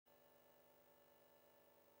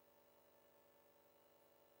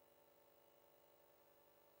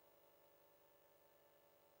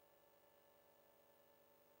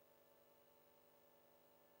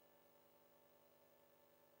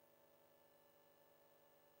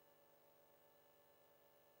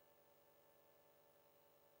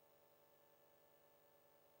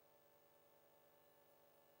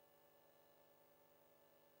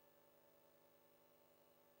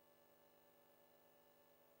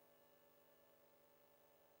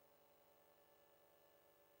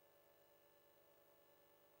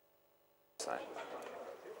So,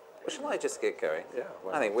 well, shall I just get going? Yeah.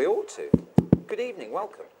 I think we ought to. Good evening,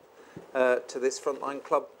 welcome to this Frontline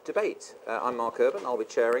Club debate. I'm Mark Urban, I'll be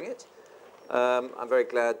chairing it. I'm very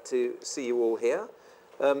glad to see you all here.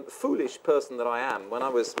 Foolish person that I am, when I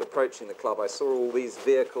was approaching the club, I saw all these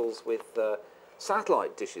vehicles with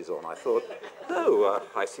satellite dishes on. I thought, oh,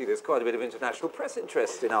 I see there's quite a bit of international press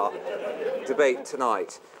interest in our debate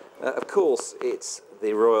tonight. Of course, it's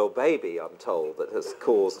the royal baby, I'm told, that has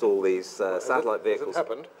caused all these satellite vehicles. Has it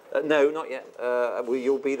happened? No, not yet.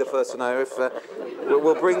 You'll be the first to know if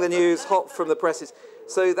we'll bring the news hot from the presses.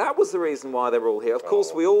 So that was the reason why they're all here. Of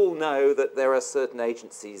course, we all know that there are certain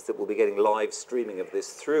agencies that will be getting live streaming of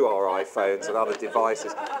this through our iPhones and other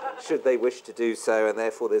devices, should they wish to do so, and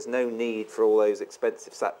therefore there's no need for all those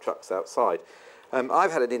expensive sat trucks outside.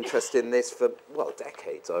 I've had an interest in this for, well,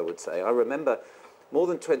 decades, I would say. I remember more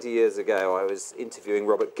than 20 years ago, I was interviewing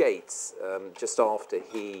Robert Gates just after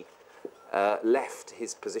he left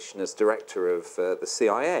his position as director of the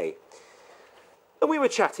CIA. And we were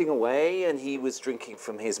chatting away, and he was drinking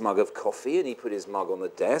from his mug of coffee, and he put his mug on the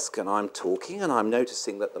desk, and I'm talking, and I'm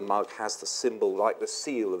noticing that the mug has the symbol like the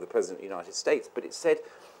seal of the President of the United States, but it said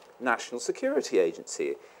National Security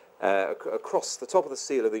Agency across the top of the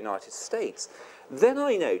seal of the United States. Then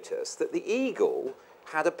I noticed that the eagle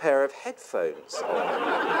had a pair of headphones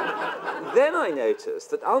on. Then I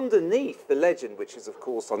noticed that underneath the legend, which is of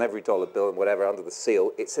course on every dollar bill and whatever under the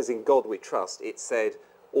seal, it says "In God We Trust." It said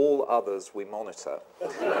 "All others we monitor."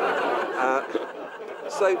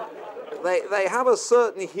 So they have a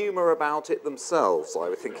certain humour about it themselves, I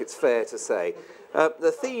would think it's fair to say.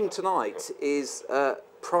 The theme tonight is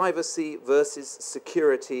privacy versus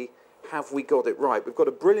security. Have we got it right? We've got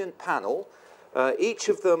a brilliant panel. Each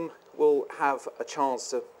of them will have a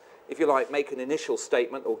chance to, if you like, make an initial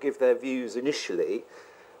statement or give their views initially.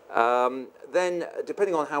 Then,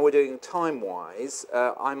 depending on how we're doing time-wise,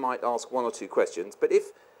 I might ask one or two questions. But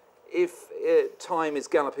if time is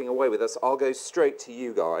galloping away with us, I'll go straight to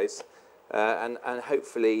you guys, and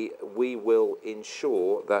hopefully we will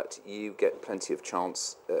ensure that you get plenty of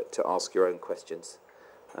chance to ask your own questions,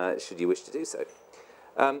 should you wish to do so.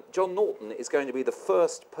 John Norton is going to be the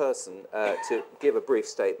first person to give a brief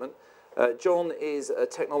statement. John is a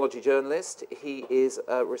technology journalist. He is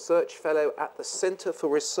a research fellow at the Centre for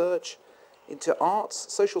Research into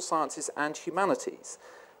Arts, Social Sciences and Humanities.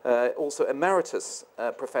 Also emeritus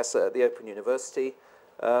professor at the Open University,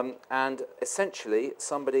 and essentially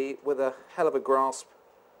somebody with a hell of a grasp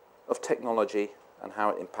of technology and how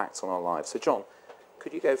it impacts on our lives. So John,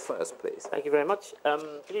 could you go first, please? Thank you very much.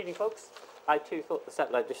 Good evening, folks. I too thought the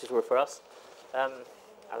satellite dishes were for us.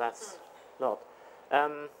 Alas, not.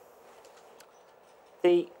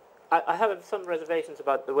 I have some reservations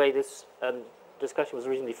about the way this discussion was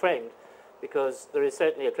originally framed, because there is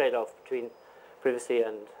certainly a trade-off between privacy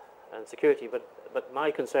and security, but my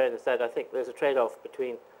concern is that I think there's a trade-off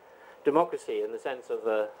between democracy in the sense of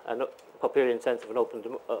a Popperian sense of an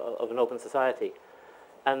open society,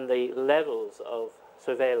 and the levels of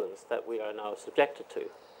surveillance that we are now subjected to.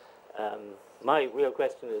 My real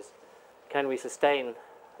question is, can we sustain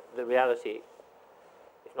the reality,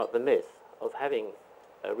 if not the myth, of having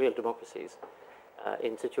real democracies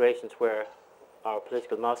in situations where our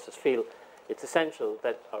political masters feel it's essential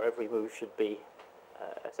that our every move should be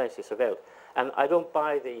essentially surveilled? And I don't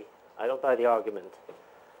buy the argument,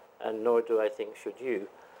 and nor do I think should you,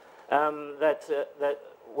 that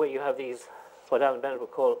where you have these, what Alan Bennett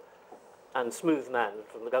would call, and smooth man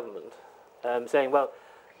from the government, saying, well,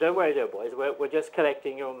 don't worry there, boys, we're just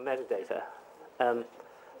collecting your metadata.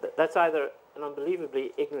 That's either an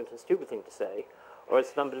unbelievably ignorant and stupid thing to say, or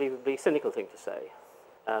it's an unbelievably cynical thing to say,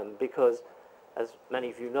 because, as many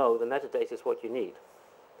of you know, the metadata is what you need.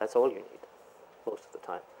 That's all you need, most of the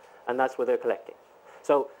time. And that's what they're collecting.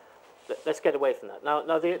 So let's get away from that.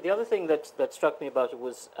 Now the other thing that struck me about it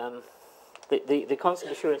was the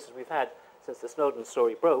constant assurances we've had since the Snowden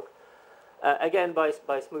story broke, again by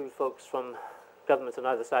smooth folks from governments on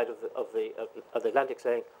either side of the Atlantic,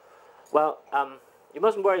 saying, well, you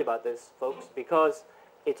mustn't worry about this, folks, because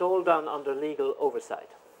it's all done under legal oversight.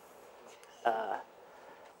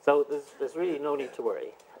 So there's really no need to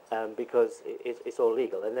worry, because it's all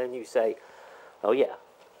legal. And then you say, oh yeah.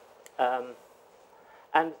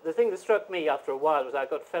 And the thing that struck me after a while was I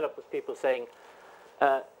got fed up with people saying,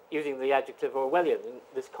 using the adjective Orwellian in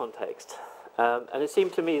this context. And it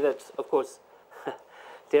seemed to me that, of course,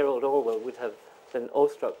 dear old Orwell would have been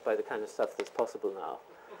awestruck by the kind of stuff that's possible now.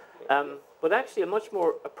 But actually a much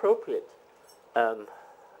more appropriate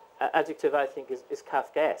adjective, I think, is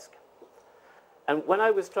Kafkaesque. And when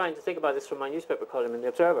I was trying to think about this from my newspaper column in The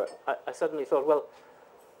Observer, I suddenly thought, well,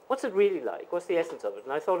 what's it really like? What's the essence of it?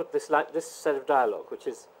 And I thought of this set of dialogue, which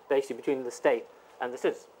is basically between the state and the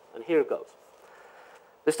citizen. And here it goes.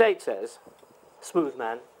 The state says, smooth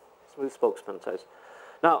man, smooth spokesman says,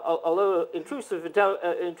 now, although intrusive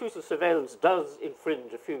surveillance does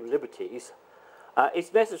infringe a few liberties,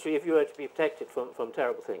 it's necessary if you are to be protected from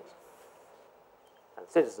terrible things. And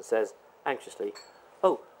the citizen says, anxiously,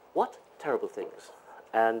 oh, what terrible things?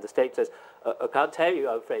 And the state says, I can't tell you,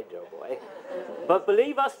 I'm afraid, dear boy, but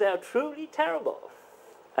believe us, they're truly terrible.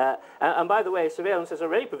 And by the way, surveillance has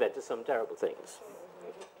already prevented some terrible things.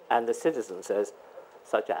 And the citizen says,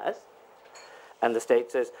 such as? And the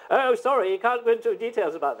state says, oh, sorry, you can't go into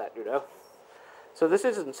details about that, you know. So the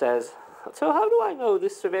citizen says, so how do I know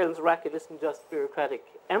this surveillance racket isn't just bureaucratic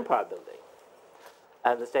empire building?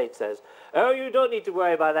 And the state says, oh, you don't need to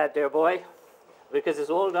worry about that, dear boy, because it's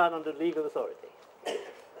all done under legal authority.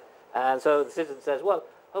 And so the citizen says, well,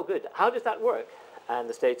 oh, good, how does that work? And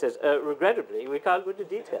the state says, regrettably, we can't go into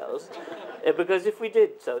details, because if we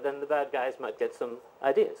did so, then the bad guys might get some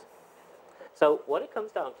ideas. So what it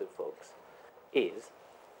comes down to, folks, is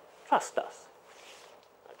trust us.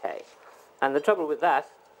 Okay? And the trouble with that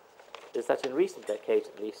is that in recent decades,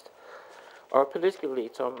 at least, our political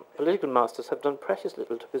elites, our political masters have done precious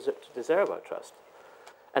little to deserve our trust.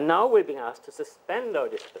 And now we're being asked to suspend our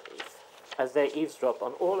disbelief as they eavesdrop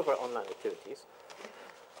on all of our online activities.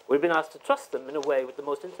 We've been asked to trust them in a way with the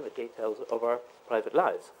most intimate details of our private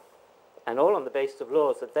lives, and all on the basis of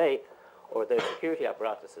laws that they, or their security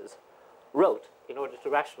apparatuses, wrote in order to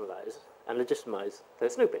rationalize and legitimize their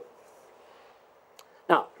snooping.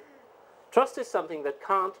 Now, trust is something that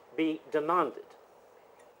can't be demanded.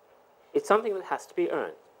 It's something that has to be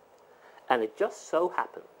earned. And it just so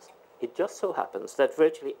happens that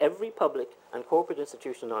virtually every public and corporate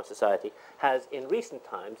institution in our society has, in recent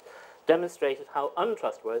times, demonstrated how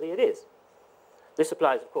untrustworthy it is. This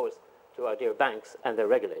applies, of course, to our dear banks and their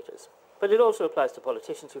regulators. But it also applies to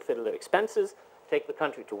politicians who fiddle their expenses, take the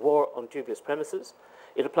country to war on dubious premises.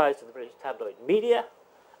 It applies to the British tabloid media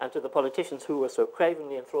and to the politicians who were so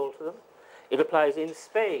cravenly enthralled to them. It applies in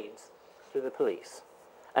spades to the police,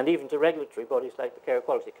 and even to regulatory bodies like the Care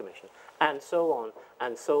Quality Commission, and so on,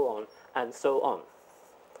 and so on, and so on.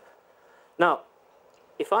 Now,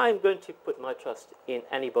 if I'm going to put my trust in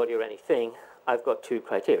anybody or anything, I've got two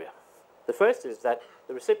criteria. The first is that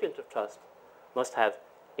the recipient of trust must have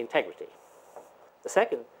integrity. The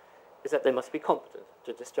second is that they must be competent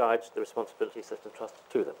to discharge the responsibilities that are entrusted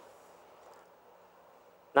to them.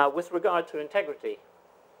 Now, with regard to integrity,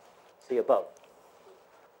 see above,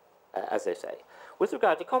 as they say. With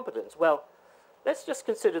regard to competence, well, let's just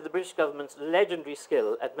consider the British government's legendary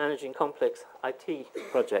skill at managing complex IT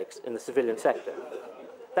projects in the civilian sector.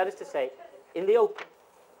 That is to say, in the open,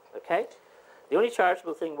 okay? The only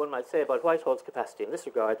charitable thing one might say about Whitehall's capacity in this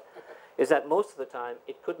regard is that most of the time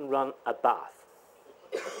it couldn't run a bath.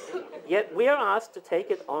 Yet we are asked to take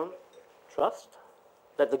it on trust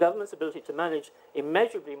that the government's ability to manage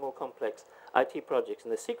immeasurably more complex IT projects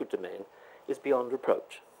in the secret domain is beyond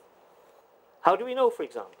reproach. How do we know, for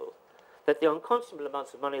example, that the unconscionable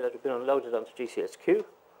amounts of money that have been unloaded onto GCHQ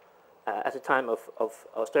at a time of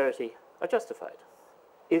austerity are justified?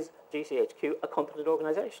 Is GCHQ a competent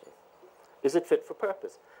organization? Is it fit for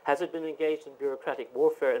purpose? Has it been engaged in bureaucratic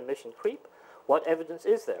warfare and mission creep? What evidence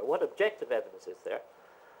is there? What objective evidence is there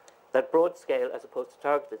that broad scale, as opposed to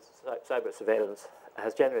targeted cyber surveillance,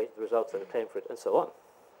 has generated the results that are claimed for it, and so on?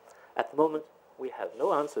 At the moment, we have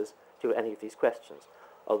no answers to any of these questions,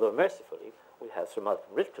 although mercifully, we have Sir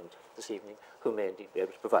Malcolm Rifkind this evening, who may indeed be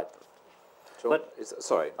able to provide them. John, But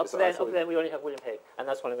up to then, we only have William Hague, and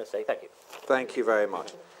that's what I'm going to say. Thank you. Thank you very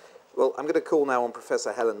much. Well, I'm going to call now on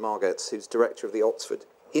Professor Helen Margetts, who's director of the Oxford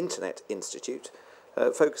Internet Institute,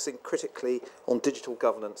 focusing critically on digital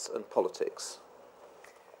governance and politics.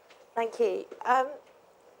 Thank you. Yeah,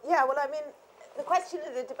 well, I mean, the question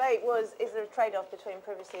of the debate was, is there a trade-off between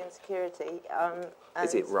privacy and security?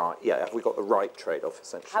 Is it right? Yeah, have we got the right trade-off,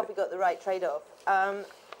 essentially? Have we got the right trade-off?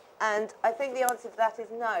 And I think the answer to that is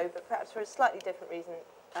no, but perhaps for a slightly different reason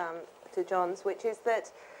to John's, which is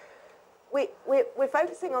that we're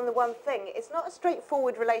focusing on the one thing. It's not a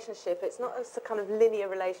straightforward relationship. It's not a kind of linear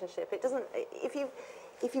relationship. It doesn't. If you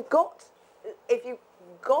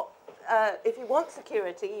want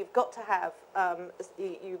security, you've got to have.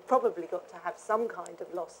 You probably got to have some kind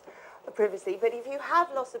of loss of privacy. But if you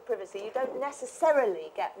have loss of privacy, you don't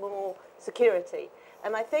necessarily get more security.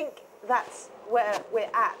 And I think that's where we're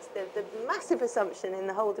at. The massive assumption in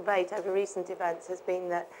the whole debate over recent events has been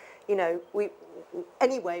that, you know, we've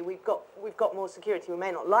got more security. We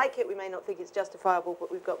may not like it, we may not think it's justifiable, but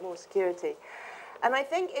we've got more security. And I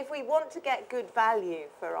think if we want to get good value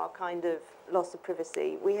for our kind of loss of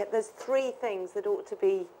privacy, there's three things that ought to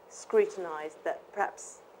be scrutinised that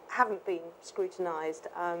perhaps haven't been scrutinised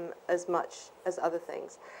as much as other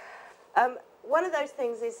things. One of those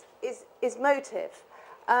things is motive.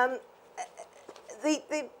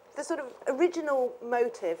 The sort of original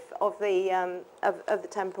motive of the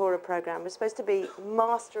Tempora programme was supposed to be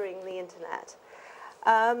mastering the internet.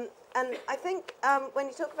 And I think when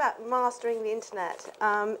you talk about mastering the internet,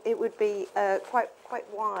 it would be quite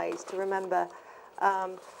wise to remember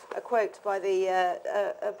a quote by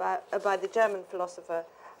the German philosopher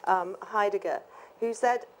Heidegger, who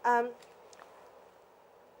said,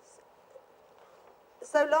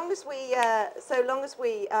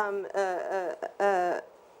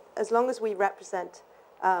 as long as we represent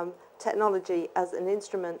technology as an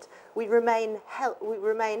instrument, we remain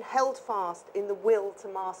held fast in the will to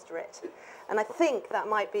master it. And I think that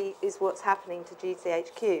is what's happening to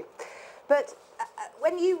GCHQ. But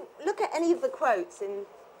when you look at any of the quotes in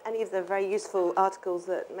any of the very useful articles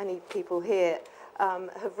that many people here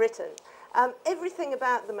have written, everything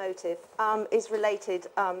about the motive is related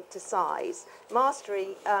to size.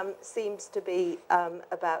 Mastery seems to be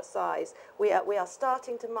about size. We are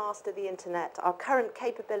starting to master the internet. Our current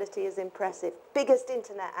capability is impressive. Biggest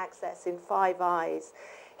internet access in 5 eyes.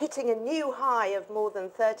 Hitting a new high of more than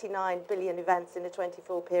 39 billion events in a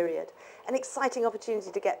 24 period. An exciting opportunity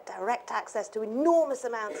to get direct access to enormous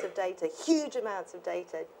amounts of data, huge amounts of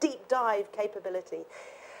data, deep dive capability.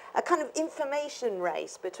 A kind of information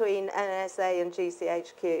race between NSA and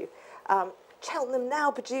GCHQ. Cheltenham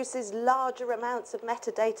now produces larger amounts of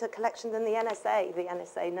metadata collection than the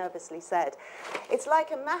NSA nervously said. It's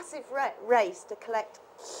like a massive race to collect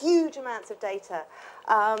huge amounts of data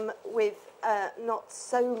with not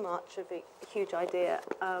so much of a huge idea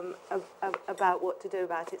about what to do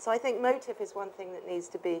about it. So I think motive is one thing that needs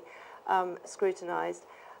to be scrutinised.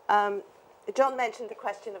 John mentioned the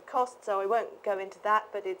question of cost, so I won't go into that,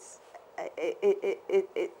 but it's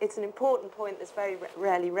an important point that's very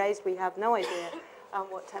rarely raised. We have no idea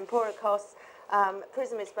what Tempora costs.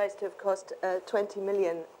 Prism is supposed to have cost $20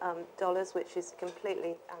 million, which is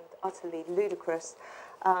completely and utterly ludicrous.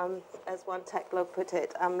 As one tech blog put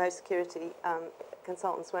it, most security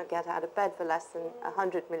consultants won't get out of bed for less than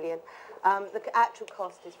 100 million. The actual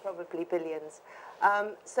cost is probably billions.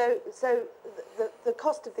 So the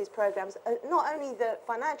cost of these programs, not only the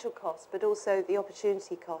financial costs, but also the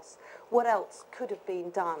opportunity costs. What else could have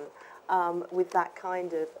been done with that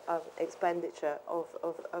kind of expenditure of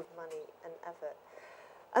money and effort?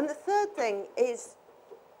 And the third thing is,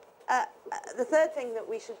 the third thing that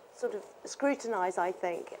we should sort of scrutinise, I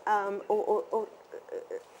think, or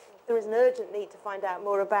there is an urgent need to find out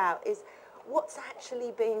more about, is what's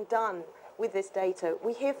actually being done with this data.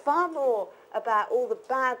 We hear far more about all the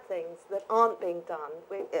bad things that aren't being done.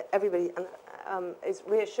 Everybody is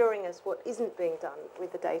reassuring us what isn't being done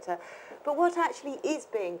with the data. But what actually is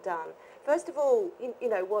being done? First of all, you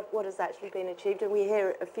know, what has actually been achieved, and we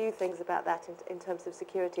hear a few things about that in terms of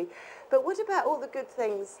security. But what about all the good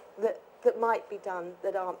things that might be done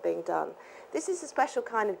that aren't being done? This is a special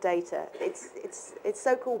kind of data. It's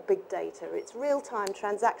so-called big data. It's real-time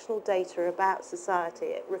transactional data about society.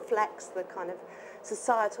 It reflects the kind of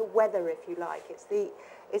societal weather, if you like. It's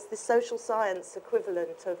the social science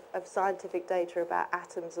equivalent of scientific data about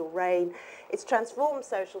atoms or rain. It's transformed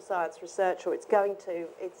social science research, or it's going to.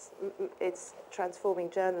 It's transforming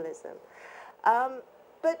journalism.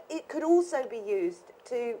 But it could also be used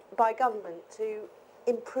by government to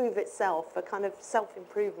improve itself, a kind of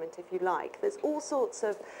self-improvement, if you like. There's all sorts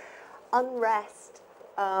of unrest,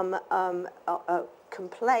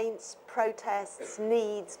 complaints, protests,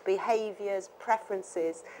 needs, behaviours,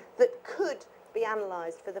 preferences that could be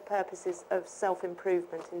analysed for the purposes of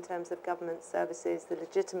self-improvement in terms of government services, the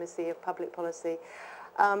legitimacy of public policy.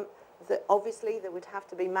 Obviously, there would have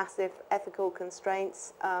to be massive ethical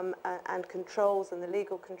constraints and controls, and the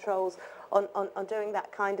legal controls on doing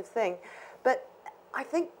that kind of thing. But I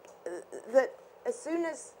think that as soon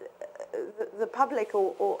as the public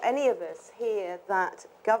or any of us hear that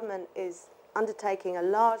government is undertaking a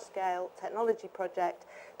large-scale technology project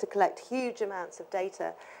to collect huge amounts of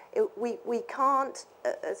data, we can't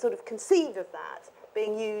sort of conceive of that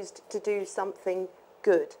being used to do something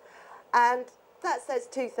good. And that says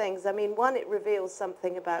two things. I mean, one, it reveals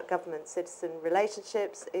something about government-citizen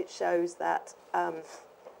relationships. It shows that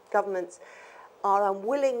governments are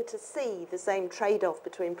unwilling to see the same trade-off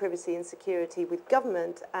between privacy and security with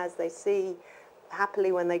government as they see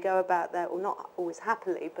happily when they go about their, or not always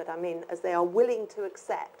happily, but I mean as they are willing to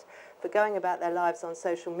accept going about their lives on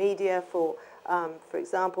social media, for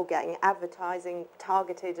example, getting advertising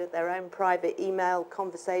targeted at their own private email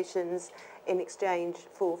conversations in exchange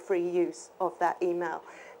for free use of that email.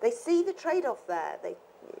 They see the trade-off there.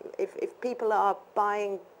 If people are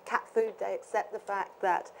buying cat food, they accept the fact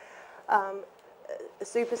that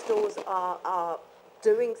superstores are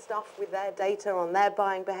doing stuff with their data on their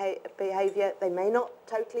buying behaviour. They may not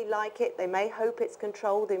totally like it. They may hope it's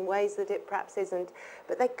controlled in ways that it perhaps isn't.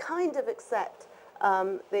 But they kind of accept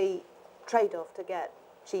the trade-off to get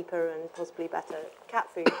cheaper and possibly better cat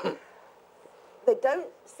food. They don't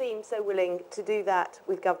seem so willing to do that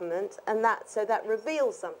with government, and so that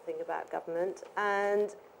reveals something about government.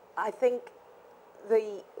 And I think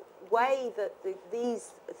the way that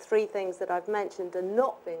these three things that I've mentioned are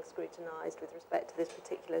not being scrutinised with respect to this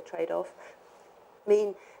particular trade-off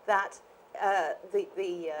mean that the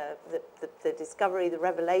discovery, the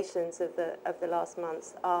revelations of the last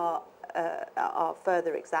months are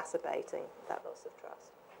further exacerbating that loss of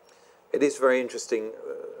trust. It is very interesting.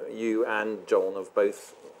 You and John have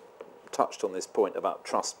both touched on this point about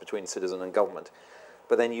trust between citizen and government,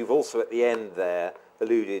 but then you've also at the end there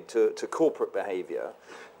alluded to corporate behaviour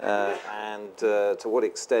and to what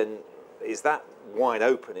extent is that wide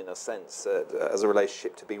open in a sense as a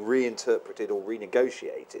relationship to be reinterpreted or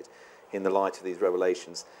renegotiated in the light of these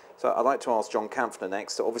revelations. So I'd like to ask John Kampfner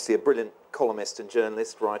next, obviously a brilliant columnist and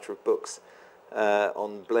journalist, writer of books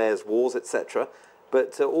on Blair's wars, etc.,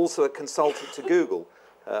 but also a consultant to Google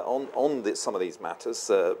on some of these matters,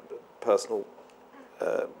 personal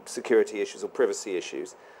security issues or privacy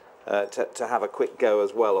issues. To have a quick go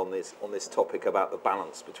as well on this topic about the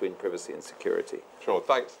balance between privacy and security. Sure.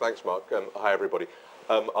 Thanks, Mark. Hi, everybody.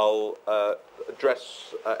 I'll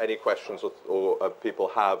address any questions or people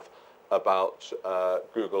have about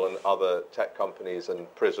Google and other tech companies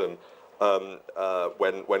and Prism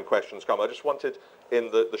when questions come. I just wanted,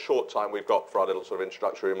 in the short time we've got for our little sort of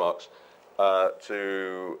introductory remarks,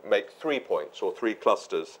 to make 3 points or 3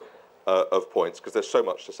 clusters of points, because there's so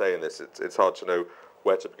much to say in this. It's hard to know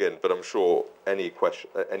where to begin, but I'm sure any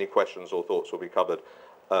questions or thoughts will be covered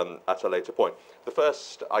at a later point. The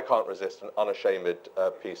first, I can't resist, an unashamed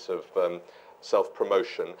piece of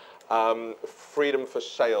self-promotion. Freedom for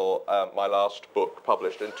Sale, my last book,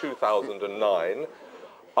 published in 2009,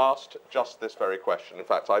 asked just this very question. In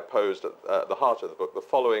fact, I posed at the heart of the book the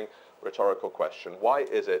following rhetorical question: why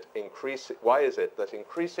is it that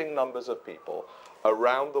increasing numbers of people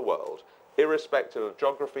around the world, irrespective of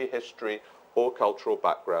geography, history, or cultural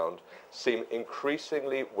background, seem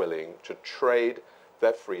increasingly willing to trade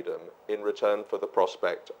their freedom in return for the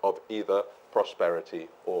prospect of either prosperity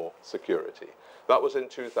or security? That was in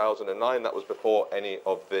 2009. That was before any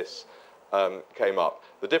of this came up.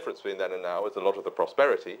 The difference between then and now is a lot of the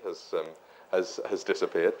prosperity has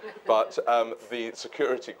disappeared, but the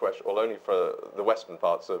security question, well, only for the western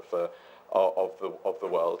parts of the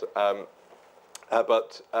world.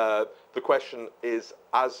 But the question is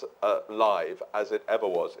as live as it ever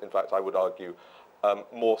was. In fact, I would argue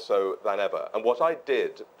more so than ever. And what I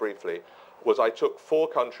did, briefly, was I took 4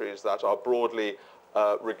 countries that are broadly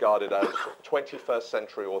regarded as 21st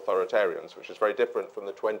century authoritarians, which is very different from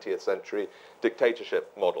the 20th century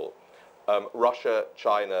dictatorship model. Russia,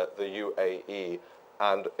 China, the UAE,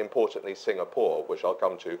 and importantly Singapore, which I'll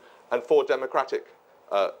come to, and 4 democratic,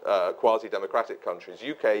 quasi-democratic countries,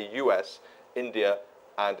 UK, US, India,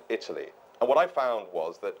 and Italy. And what I found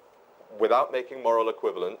was that without making moral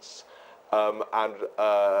equivalence and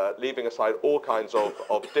leaving aside all kinds of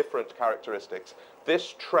different characteristics,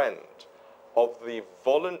 this trend of the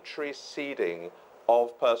voluntary ceding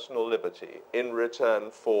of personal liberty in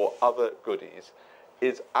return for other goodies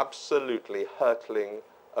is absolutely hurtling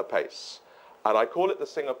apace. And I call it the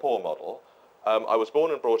Singapore model. I was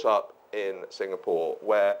born and brought up in Singapore,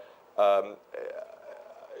 where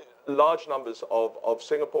large numbers of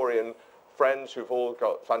Singaporean friends who've all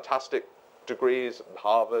got fantastic degrees,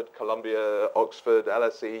 Harvard, Columbia, Oxford,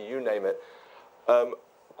 LSE, you name it,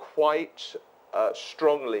 quite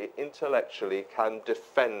strongly, intellectually can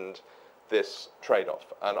defend this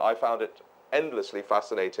trade-off. And I found it endlessly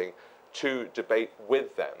fascinating to debate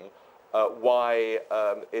with them why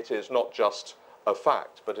it is not just a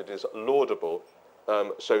fact, but it is laudable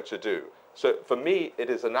so to do. So for me, it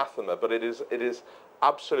is anathema, but it is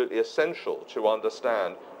absolutely essential to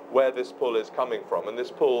understand where this pull is coming from. And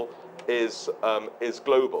this pull is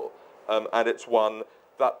global, and it's one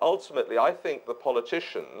that ultimately I think the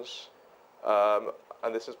politicians,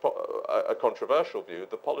 and this is a controversial view,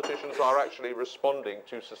 the politicians are actually responding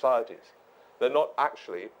to societies. They're not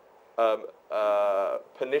actually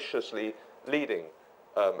perniciously leading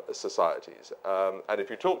societies. And if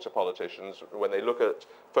you talk to politicians, when they look at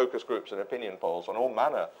focus groups and opinion polls on all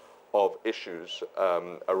manner of issues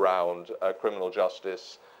around criminal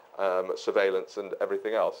justice, surveillance and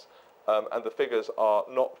everything else, and the figures are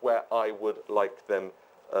not where I would like them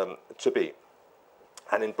to be.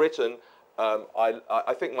 And in Britain,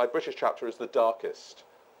 I think my British chapter is the darkest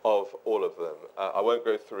of all of them. I won't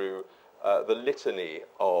go through the litany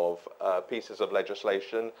of pieces of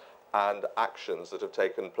legislation and actions that have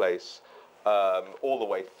taken place all the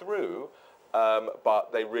way through,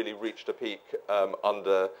 but they really reached a peak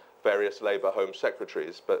under various Labour Home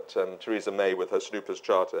Secretaries. But Theresa May, with her Snoopers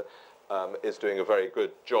Charter, is doing a very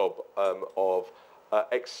good job of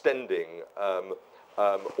extending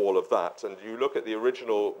all of that. And you look at the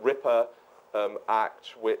original RIPA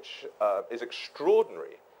Act, which is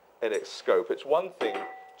extraordinary in its scope. It's one thing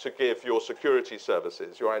to give your security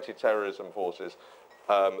services, your anti-terrorism forces,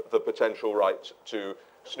 the potential right to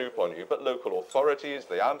snoop on you, but local authorities,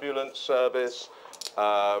 the ambulance service,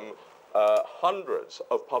 hundreds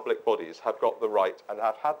of public bodies have got the right and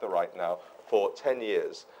have had the right now for 10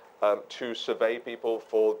 years to survey people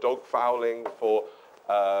for dog fouling, for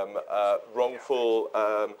wrongful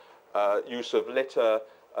use of litter,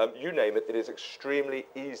 you name it. It is extremely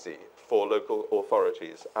easy for local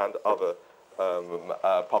authorities and other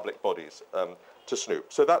public bodies to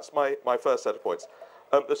snoop. So that's my first set of points.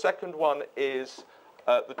 The second one is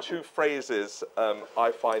the two phrases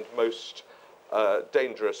I find most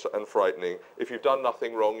dangerous and frightening. If you've done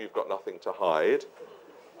nothing wrong, you've got nothing to hide.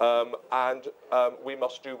 And we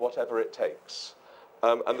must do whatever it takes.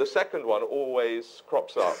 And the second one always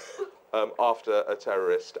crops up after a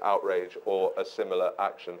terrorist outrage or a similar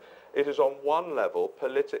action. It is on one level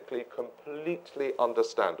politically completely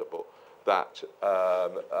understandable that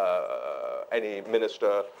any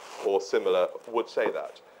minister or similar would say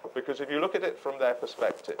that. Because if you look at it from their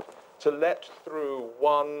perspective, to let through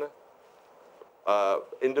one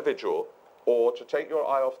individual or to take your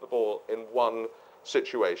eye off the ball in one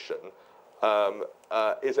situation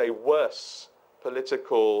is a worse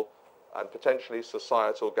political and potentially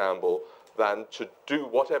societal gamble than to do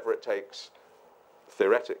whatever it takes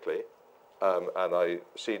theoretically. And I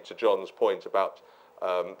cede to John's point about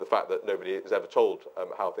the fact that nobody is ever told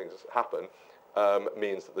how things happen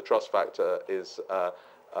means that the trust factor is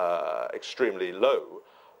extremely low.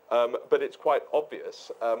 But it's quite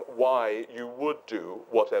obvious why you would do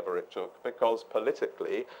whatever it took, because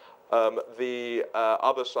politically the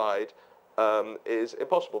other side is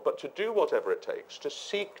impossible. But to do whatever it takes, to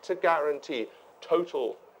seek to guarantee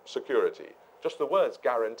total security, just the words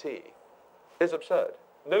guarantee, is absurd.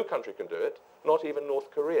 No country can do it, not even North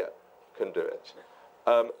Korea can do it.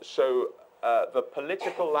 So the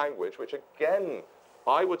political language, which again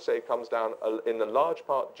I would say comes down in a large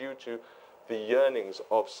part due to the yearnings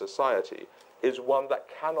of society, is one that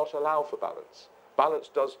cannot allow for balance. Balance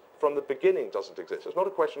does, from the beginning, doesn't exist. It's not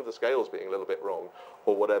a question of the scales being a little bit wrong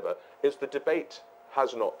or whatever. It's the debate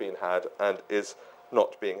has not been had and is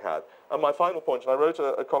not being had. And my final point, and I wrote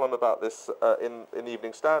a column about this in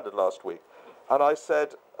Evening Standard last week, and I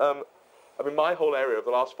said, I mean, my whole area of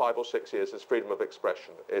the last 5 or 6 years is freedom of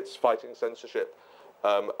expression. It's fighting censorship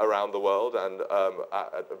around the world and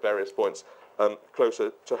at various points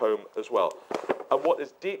closer to home as well. And what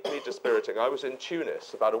is deeply dispiriting, I was in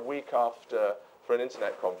Tunis about a week after, for an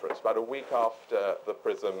internet conference, about a week after the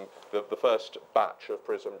Prism, the first batch of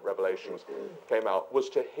Prism revelations came out, was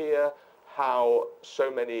to hear how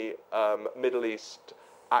so many Middle East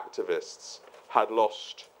activists had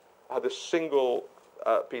a single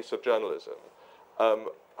piece of journalism,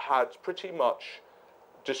 had pretty much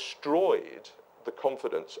destroyed the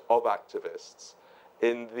confidence of activists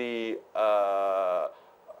in the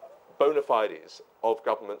bona fides of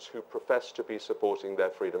governments who profess to be supporting their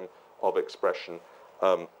freedom of expression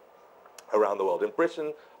around the world. In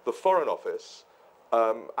Britain, the Foreign Office,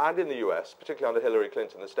 and in the US, particularly under Hillary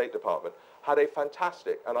Clinton, the State Department, had a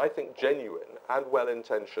fantastic and I think genuine and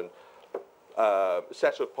well-intentioned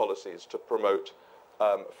set of policies to promote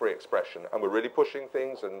free expression. And we're really pushing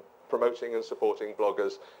things and promoting and supporting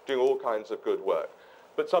bloggers, doing all kinds of good work.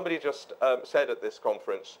 But somebody just said at this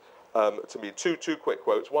conference to me, two quick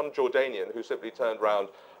quotes. One Jordanian who simply turned round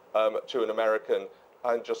to an American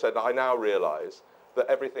and just said, I now realize that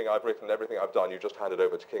everything I've written, everything I've done, you just handed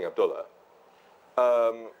over to King Abdullah.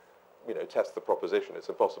 You know, test the proposition. It's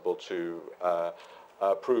impossible to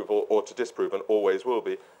prove or to disprove, and always will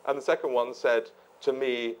be. And the second one said to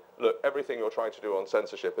me, look, everything you're trying to do on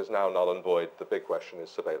censorship is now null and void. The big question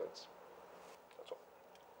is surveillance. That's all.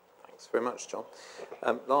 Thanks very much, John.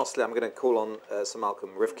 Lastly, I'm going to call on Sir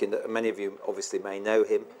Malcolm Rifkind. Many of you obviously may know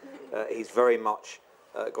him. He's very much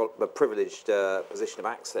got a privileged position of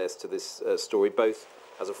access to this story, both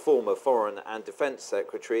as a former Foreign and Defence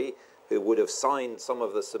Secretary who would have signed some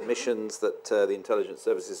of the submissions that the intelligence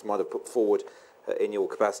services might have put forward in your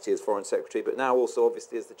capacity as Foreign Secretary, but now also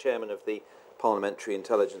obviously as the Chairman of the Parliamentary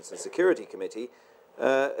Intelligence and Security Committee,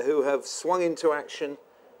 who have swung into action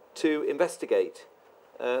to investigate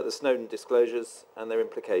the Snowden disclosures and their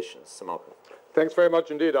implications. Sir Malcolm. Thanks very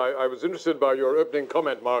much indeed. I was interested by your opening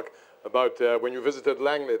comment, Mark, about when you visited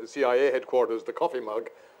Langley, the CIA headquarters, the coffee mug,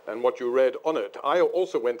 and what you read on it. I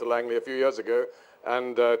also went to Langley a few years ago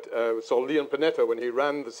and saw Leon Panetta when he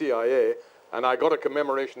ran the CIA, and I got a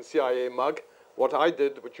commemoration CIA mug. What I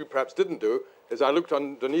did, which you perhaps didn't do, is I looked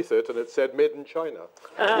underneath it and it said "Made in China."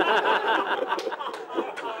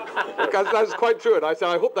 Because that's quite true. And I said,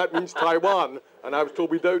 I hope that means Taiwan. And I was told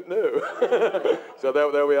we don't know. So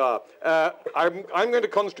there we are. I'm going to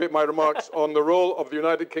concentrate my remarks on the role of the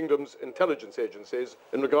United Kingdom's intelligence agencies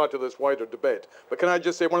in regard to this wider debate. But can I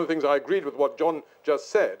just say one of the things I agreed with what John just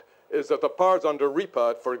said is that the powers under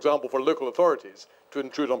REPA, for example, for local authorities to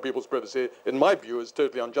intrude on people's privacy, in my view, is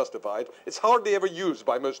totally unjustified. It's hardly ever used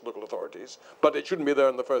by most local authorities, but it shouldn't be there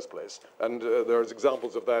in the first place. And there's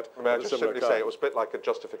examples of that. May I just simply say, it was a bit like a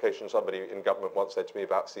justification somebody in government once said to me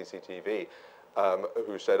about CCTV,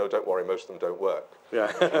 who said, oh, don't worry, most of them don't work. Yeah.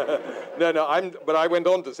 But I went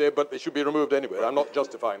on to say, but they should be removed anyway. I'm not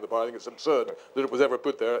justifying the part. I think it's absurd that it was ever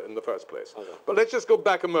put there in the first place. Okay. But let's just go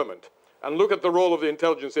back a moment and look at the role of the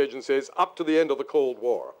intelligence agencies up to the end of the Cold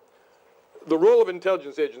War. The role of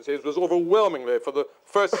intelligence agencies was overwhelmingly, for the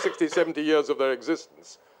first 60, 70 years of their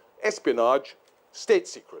existence, espionage, state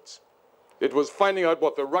secrets. It was finding out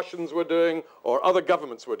what the Russians were doing or other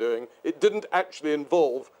governments were doing. It didn't actually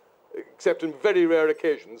involve, except in very rare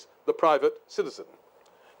occasions, the private citizen.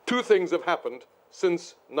 Two things have happened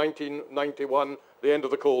since 1991, the end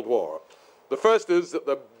of the Cold War. The first is that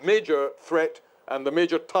the major threat and the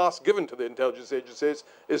major task given to the intelligence agencies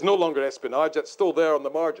is no longer espionage. That's still there on the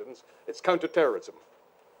margins. It's counterterrorism.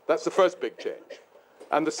 That's the first big change.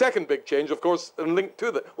 And the second big change, of course, and linked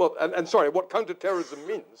to that, what counterterrorism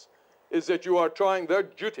means is that you are trying, their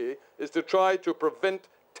duty is to try to prevent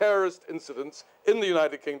terrorist incidents in the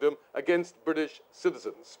United Kingdom against British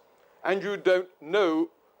citizens. And you don't know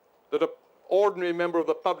that an ordinary member of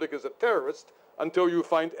the public is a terrorist until you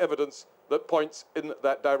find evidence that points in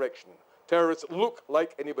that direction. Terrorists look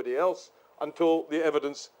like anybody else until the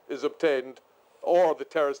evidence is obtained or the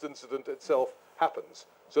terrorist incident itself happens.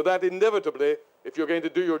 So that inevitably, if you're going to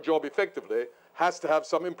do your job effectively, has to have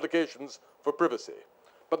some implications for privacy.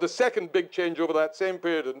 But the second big change over that same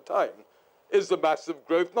period in time is the massive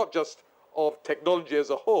growth, not just of technology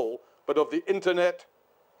as a whole, but of the internet,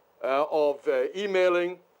 of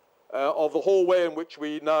emailing, of the whole way in which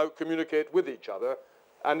we now communicate with each other.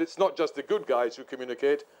 And it's not just the good guys who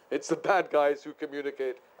communicate, it's the bad guys who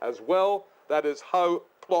communicate as well. That is how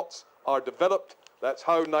plots are developed. That's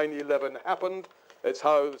how 9/11 happened. It's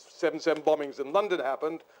how 7/7 bombings in London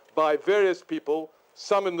happened by various people,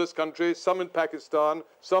 some in this country, some in Pakistan,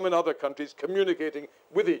 some in other countries, communicating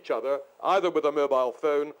with each other, either with a mobile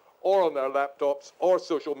phone or on their laptops or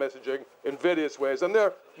social messaging in various ways. And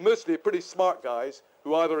they're mostly pretty smart guys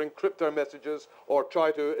who either encrypt their messages or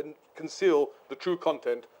try to conceal the true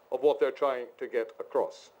content of what they're trying to get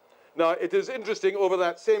across. Now, it is interesting, over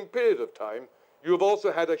that same period of time, you have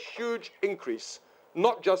also had a huge increase,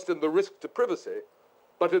 not just in the risk to privacy,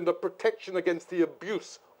 but in the protection against the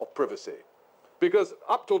abuse of privacy. Because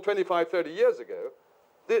up till 25, 30 years ago,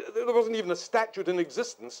 there wasn't even a statute in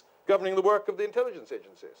existence governing the work of the intelligence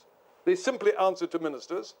agencies. They simply answered to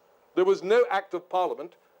ministers. There was no act of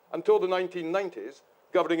parliament until the 1990s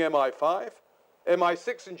governing MI5,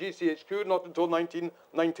 MI6 and GCHQ, not until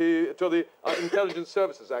 1990, until the Intelligence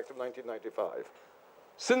Services Act of 1995.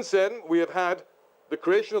 Since then, we have had the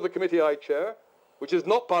creation of the committee I chair, which is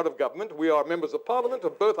not part of government. We are members of parliament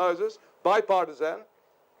of both houses, bipartisan.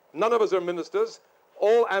 None of us are ministers.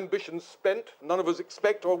 All ambitions spent. None of us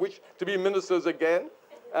expect or wish to be ministers again.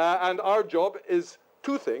 And our job is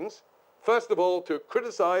two things. First of all, to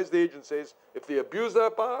criticize the agencies if they abuse their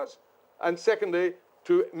powers. And secondly,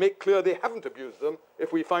 to make clear they haven't abused them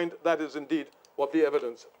if we find that is indeed what the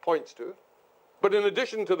evidence points to. But in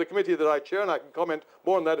addition to the committee that I chair, and I can comment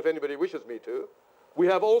more on that if anybody wishes me to, we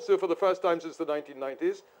have also, for the first time since the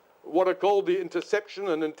 1990s, what are called the Interception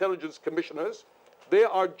and Intelligence Commissioners. They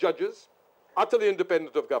are judges, utterly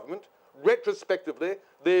independent of government. Retrospectively,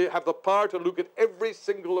 they have the power to look at every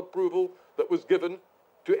single approval that was given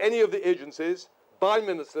to any of the agencies by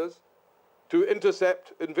ministers to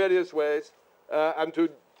intercept in various ways and to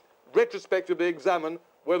retrospectively examine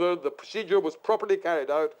whether the procedure was properly carried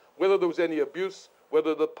out, whether there was any abuse,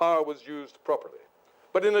 whether the power was used properly.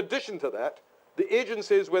 But in addition to that, the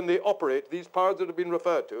agencies, when they operate, these powers that have been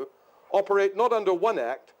referred to, operate not under one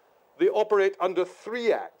act, they operate under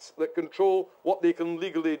 3 acts that control what they can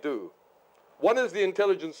legally do. One is the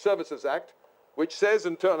Intelligence Services Act, which says,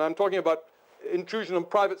 in turn, I'm talking about intrusion on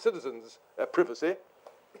private citizens' privacy,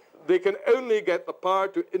 they can only get the power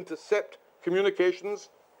to intercept communications,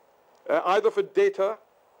 either for data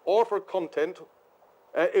or for content,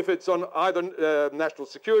 if it's on either national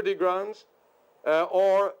security grounds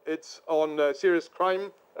or it's on serious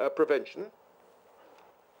crime prevention.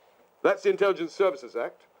 That's the Intelligence Services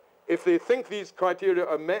Act. If they think these criteria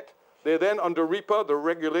are met, they then, under RIPA, the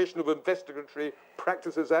Regulation of Investigatory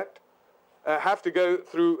Practices Act, have to go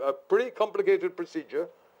through a pretty complicated procedure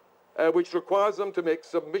which requires them to make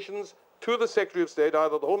submissions to the Secretary of State,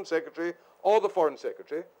 either the Home Secretary or the Foreign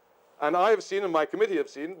Secretary. And I have seen, and my committee have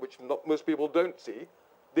seen, which most people don't see,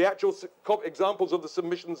 the actual examples of the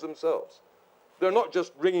submissions themselves. They're not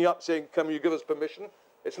just ringing up saying, can you give us permission?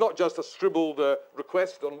 It's not just a scribbled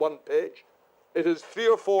request on one page. It is 3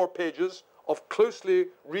 or 4 pages of closely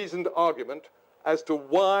reasoned argument as to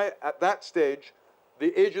why, at that stage,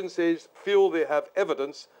 the agencies feel they have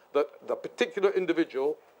evidence that the particular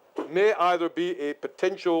individual may either be a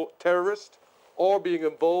potential terrorist or being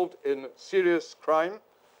involved in serious crime,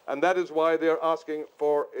 and that is why they're asking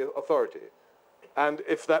for authority. And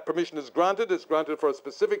if that permission is granted, it's granted for a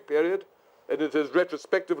specific period, and it is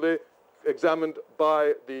retrospectively examined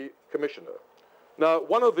by the commissioner. Now,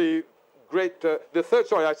 one of the great, I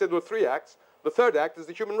said there were 3 acts. The 3rd act is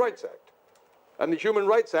the Human Rights Act. And the Human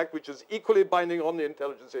Rights Act, which is equally binding on the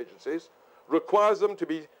intelligence agencies, requires them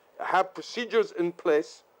to have procedures in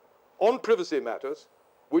place on privacy matters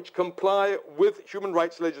which comply with human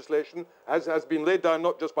rights legislation, as has been laid down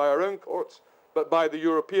not just by our own courts, but by the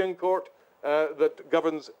European Court that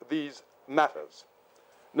governs these matters.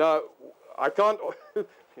 Now, I can't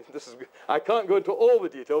go into all the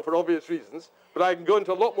detail for obvious reasons, but I can go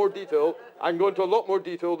into a lot more detail. I can go into a lot more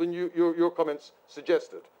detail than your comments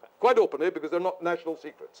suggested, quite openly, because they're not national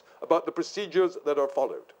secrets, about the procedures that are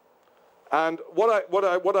followed. And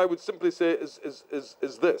what I would simply say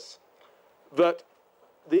is this, that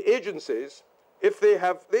the agencies, if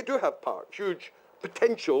they do have power, huge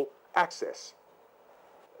potential access.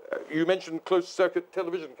 You mentioned closed-circuit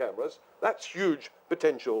television cameras. That's huge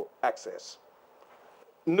potential access.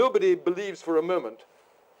 Nobody believes for a moment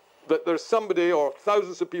that there's somebody or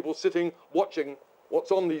thousands of people sitting watching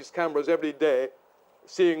what's on these cameras every day,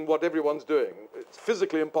 seeing what everyone's doing. It's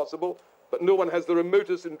physically impossible, but no one has the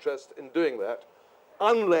remotest interest in doing that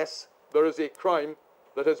unless there is a crime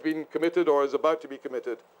that has been committed or is about to be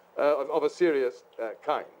committed of a serious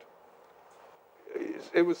kind.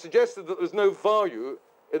 It was suggested that there's no value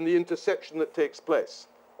in the interception that takes place,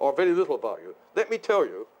 or very little value. Let me tell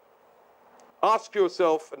you, ask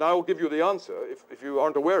yourself, and I will give you the answer if you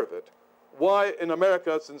aren't aware of it, why in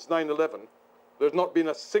America since 9/11 there's not been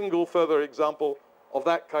a single further example of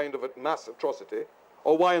that kind of a mass atrocity,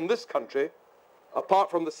 or why in this country,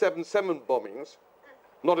 apart from the 7/7 bombings,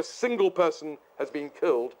 not a single person has been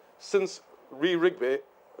killed since Rigby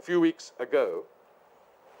a few weeks ago.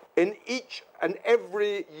 In each and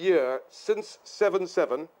every year since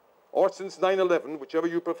 7/7, or since 9/11, whichever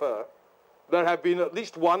you prefer, there have been at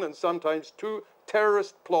least 1 and sometimes 2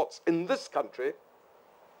 terrorist plots in this country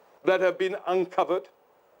that have been uncovered.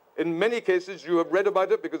 In many cases, you have read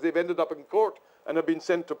about it because they've ended up in court and have been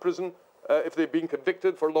sent to prison if they've been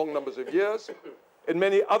convicted for long numbers of years. In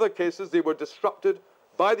many other cases, they were disrupted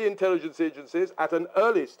by the intelligence agencies at an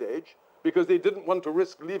early stage because they didn't want to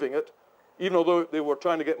risk leaving it, even although they were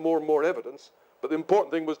trying to get more and more evidence. But the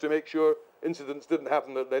important thing was to make sure incidents didn't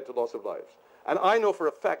happen that led to loss of lives. And I know for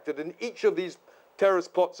a fact that in each of these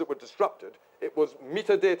terrorist plots that were disrupted, it was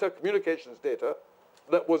metadata, communications data,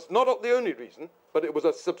 that was not the only reason, but it was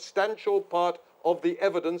a substantial part of the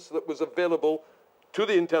evidence that was available to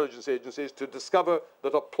the intelligence agencies to discover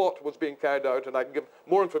that a plot was being carried out. And I can give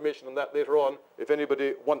more information on that later on if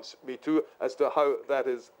anybody wants me to, as to how that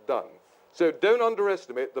is done. So don't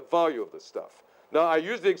underestimate the value of this stuff. Now, I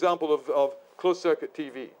used the example of closed-circuit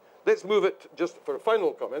TV. Let's move it just for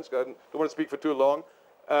final comments, because I don't want to speak for too long,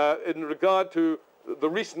 in regard to the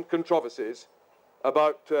recent controversies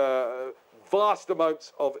about vast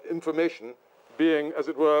amounts of information being, as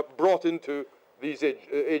it were, brought into these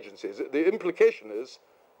agencies. The implication is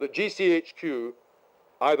that GCHQ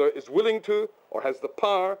either is willing to or has the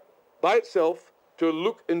power by itself to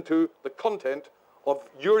look into the content of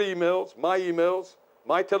your emails,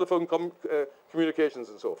 my telephone communications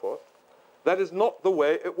and so forth. That is not the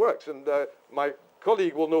way it works. And my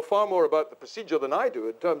colleague will know far more about the procedure than I do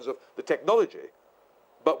in terms of the technology.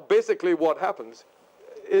 But basically what happens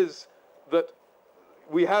is that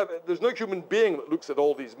there's no human being that looks at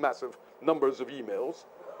all these massive numbers of emails.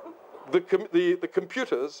 The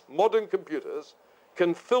computers, modern computers,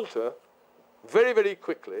 can filter very, very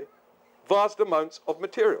quickly vast amounts of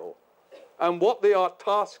material. And what they are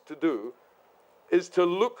tasked to do is to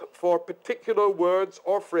look for particular words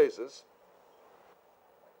or phrases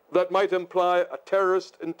that might imply a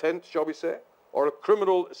terrorist intent, shall we say, or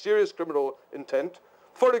a serious criminal intent.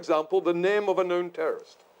 For example, the name of a known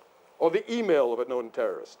terrorist, or the email of a known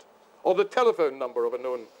terrorist, or the telephone number of a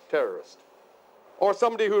known terrorist, or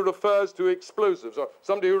somebody who refers to explosives, or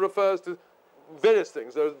somebody who refers to various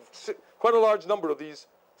things. There's quite a large number of these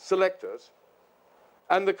selectors,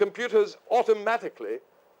 and the computers automatically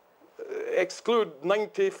exclude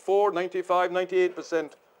 94, 95,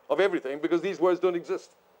 98% of everything because these words don't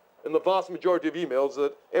exist in the vast majority of emails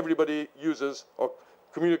that everybody uses or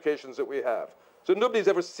communications that we have. So nobody's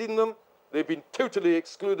ever seen them. They've been totally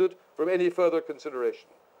excluded from any further consideration.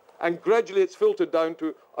 And gradually it's filtered down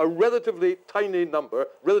to a relatively tiny number,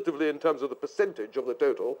 relatively in terms of the percentage of the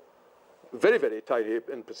total, very, very tiny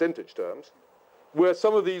in percentage terms, where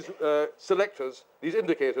some of these selectors, these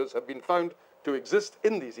indicators, have been found to exist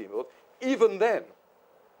in these emails. Even then,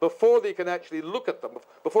 before they can actually look at them,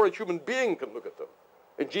 before a human being can look at them,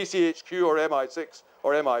 in GCHQ or MI6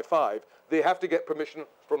 or MI5, they have to get permission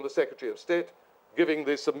from the Secretary of State, giving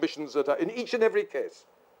the submissions that are, in each and every case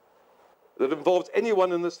that involves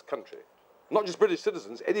anyone in this country, not just British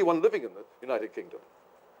citizens, anyone living in the United Kingdom.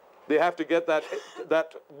 They have to get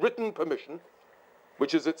that written permission,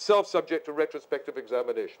 which is itself subject to retrospective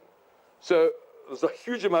examination. So there's a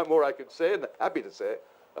huge amount more I could say, and happy to say.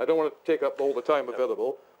 I don't want to take up all the time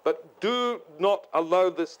available, but do not allow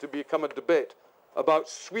this to become a debate about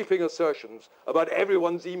sweeping assertions, about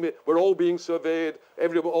everyone's email, we're all being surveyed,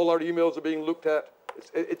 all our emails are being looked at.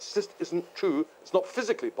 It just isn't true. It's not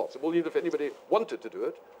physically possible, even if anybody wanted to do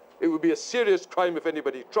it. It would be a serious crime if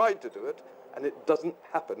anybody tried to do it, and it doesn't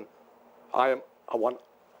happen. I am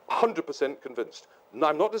 100% convinced. Now,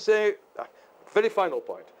 I'm not to say, very final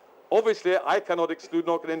point. Obviously, I cannot exclude,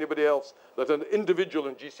 nor can anybody else, that an individual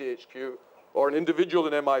in GCHQ or an individual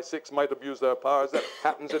in MI6 might abuse their powers. That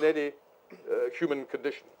happens in any human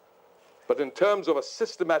condition. But in terms of a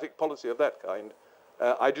systematic policy of that kind,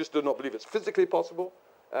 I just do not believe it's physically possible,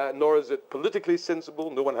 nor is it politically sensible.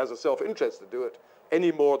 No one has a self-interest to do it,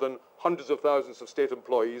 any more than hundreds of thousands of state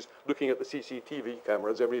employees looking at the CCTV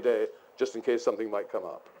cameras every day, just in case something might come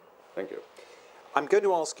up. Thank you. I'm going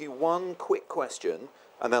to ask you one quick question,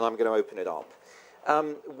 and then I'm going to open it up.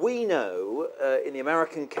 We know, in the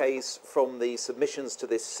American case, from the submissions to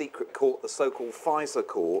this secret court, the so-called FISA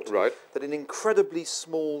court, right, that an incredibly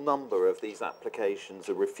small number of these applications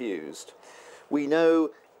are refused. We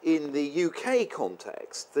know in the UK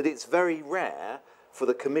context that it's very rare for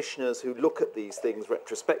the commissioners who look at these things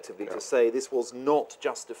retrospectively to say this was not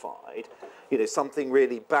justified, you know, something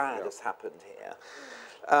really bad has happened here.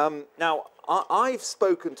 Now, I've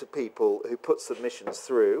spoken to people who put submissions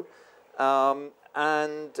through,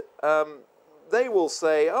 and they will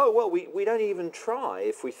say, oh, well, we don't even try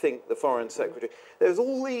if we think the Foreign Secretary... There's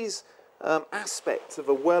all these aspects of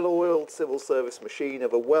a well-oiled civil service machine,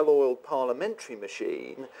 of a well-oiled parliamentary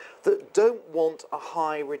machine, that don't want a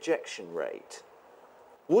high rejection rate.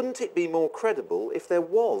 Wouldn't it be more credible if there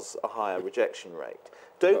was a higher rejection rate?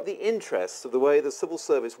 Don't the interests of the way the civil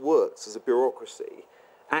service works as a bureaucracy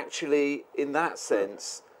actually, in that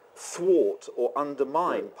sense, thwart or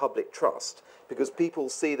undermine public trust, because people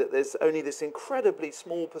see that there's only this incredibly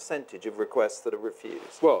small percentage of requests that are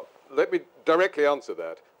refused? Well, let me directly answer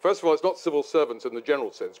that. First of all, it's not civil servants in the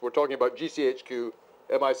general sense. We're talking about GCHQ,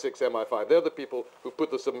 MI6, MI5. They're the people who put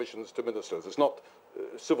the submissions to ministers. It's not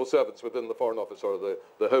civil servants within the Foreign Office or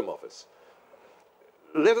the Home Office.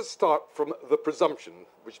 Let us start from the presumption,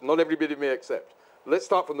 which not everybody may accept. Let's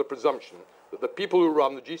start from the presumption that the people who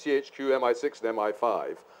run the GCHQ, MI6, and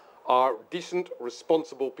MI5 are decent,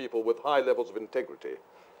 responsible people with high levels of integrity.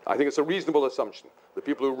 I think it's a reasonable assumption. The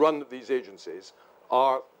people who run these agencies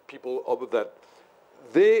are people of that.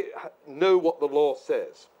 They know what the law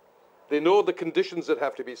says. They know the conditions that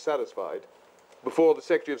have to be satisfied before the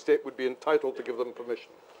Secretary of State would be entitled to give them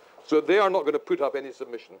permission. So they are not going to put up any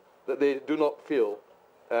submission that they do not feel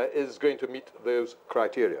is going to meet those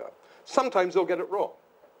criteria. Sometimes they'll get it wrong.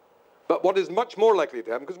 But what is much more likely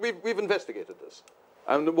to happen, because we've investigated this,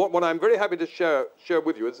 and what I'm very happy to share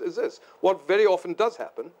with you is this. What very often does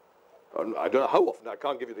happen, and I don't know how often, I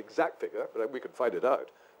can't give you the exact figure, but we can find it out,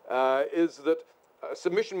 is that a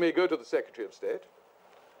submission may go to the Secretary of State,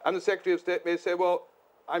 and the Secretary of State may say, well,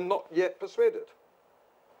 I'm not yet persuaded.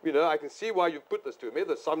 You know, I can see why you've put this to me.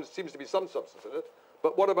 There seems to be some substance in it.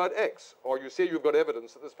 But what about X? Or you say you've got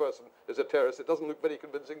evidence that this person is a terrorist. It doesn't look very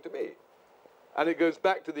convincing to me. And it goes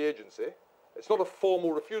back to the agency. It's not a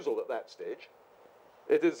formal refusal at that stage.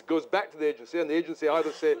 It goes back to the agency, and the agency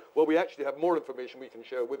either say, well, we actually have more information we can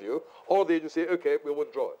share with you, or the agency, okay, we'll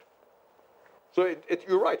withdraw it. So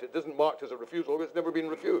you're right, it isn't marked as a refusal, it's never been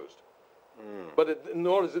refused. But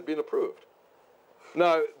nor has it been approved.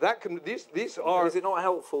 Now, these are... Is it not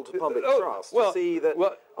helpful to public trust to see that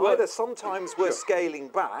either sometimes we're scaling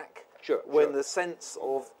back when the sense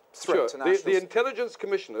of threat to national... The intelligence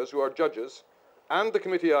commissioners, who are judges, and the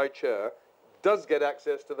committee I chair, does get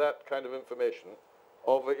access to that kind of information.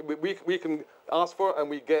 We can ask for, and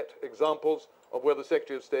we get examples of where the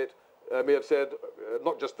Secretary of State may have said,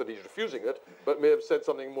 not just that he's refusing it, but may have said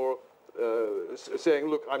something more, saying,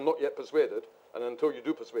 look, I'm not yet persuaded, and until you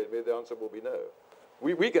do persuade me, the answer will be no.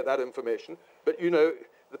 We get that information, but, you know,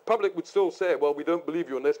 the public would still say, well, we don't believe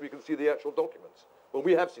you unless we can see the actual documents. Well,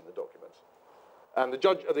 we have seen the documents. And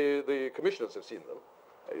the commissioners have seen them.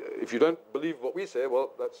 If you don't believe what we say, well,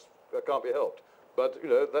 that can't be helped. But, you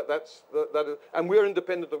know, that is, and we're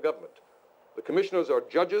independent of government. The commissioners are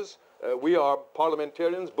judges. We are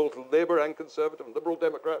parliamentarians, both Labour and Conservative, and Liberal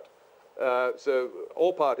Democrat. So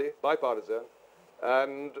all party, bipartisan.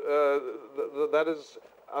 And that is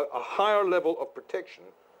a higher level of protection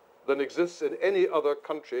than exists in any other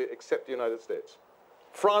country except the United States.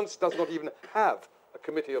 France does not even have a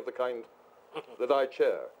committee of the kind that I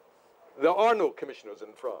chair. There are no commissioners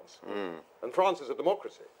in France. And France is a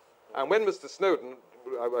democracy. And when Mr. Snowden,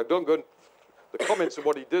 I don't go into the comments of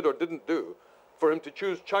what he did or didn't do, for him to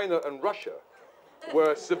choose China and Russia,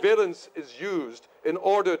 where surveillance is used in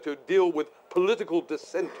order to deal with political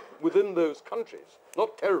dissent within those countries,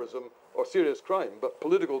 not terrorism or serious crime, but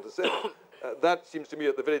political dissent, that seems to me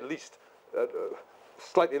at the very least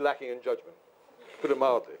slightly lacking in judgment, to put it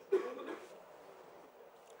mildly.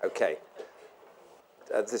 Okay.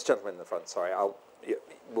 This gentleman in the front, sorry,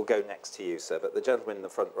 we'll go next to you, sir, but the gentleman in the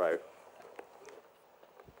front row.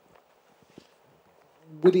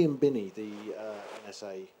 William Binney, the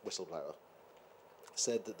NSA whistleblower,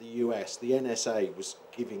 said that the NSA was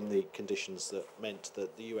giving the conditions that meant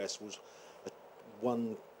that the US was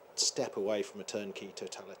one step away from a turnkey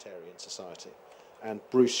totalitarian society. And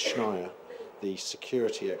Bruce Schneier, the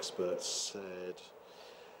security expert, said,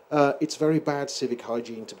 it's very bad civic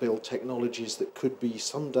hygiene to build technologies that could be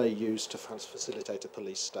someday used to facilitate a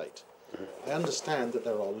police state. I understand that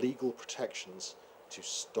there are legal protections to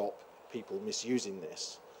stop people misusing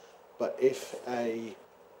this, but if a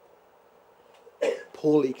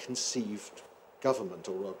poorly conceived government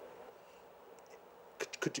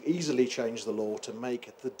could easily change the law to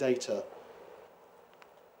make the data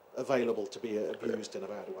available to be abused in a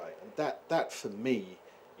bad way, and that for me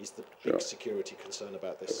is the big security concern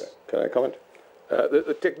about this. Okay. Can I comment?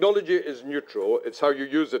 The technology is neutral. It's how you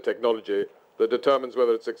use the technology that determines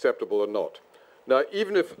whether it's acceptable or not. Now,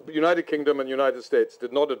 even if the United Kingdom and United States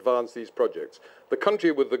did not advance these projects, the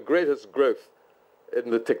country with the greatest growth in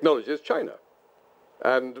the technology is China.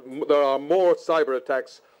 And there are more cyber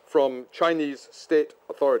attacks from Chinese state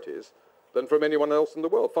authorities than from anyone else in the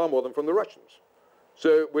world, far more than from the Russians.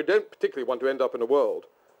 So we don't particularly want to end up in a world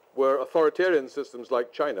where authoritarian systems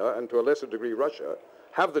like China, and to a lesser degree Russia,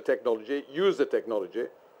 have the technology, use the technology,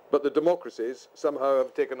 but the democracies somehow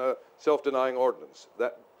have taken a self-denying ordinance.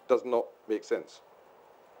 That does not make sense.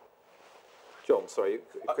 John, sorry,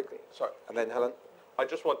 quickly. Sorry. And then Helen. I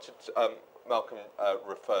just wanted to, Malcolm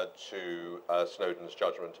referred to Snowden's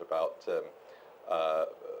judgment about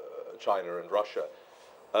China and Russia.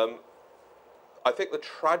 I think the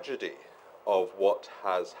tragedy of what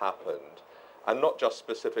has happened, and not just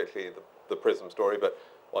specifically the Prism story, but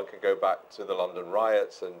one can go back to the London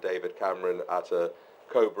riots and David Cameron at a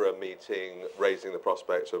Cobra meeting raising the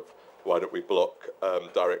prospect of why don't we block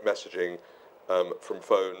direct messaging from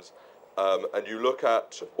phones. And you look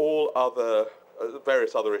at all other,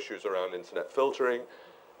 various other issues around internet filtering.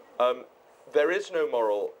 There is no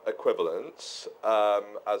moral equivalence,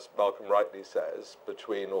 as Malcolm rightly says,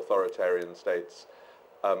 between authoritarian states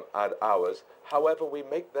and ours. However, we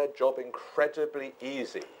make their job incredibly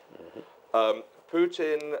easy.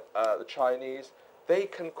 Putin, the Chinese, they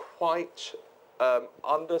can quite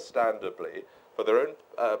understandably, for their own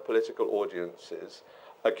political audiences,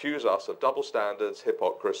 accuse us of double standards,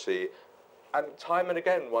 hypocrisy, and time and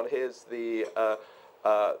again one hears the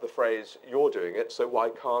phrase, "You're doing it, so why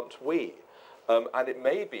can't we?" And it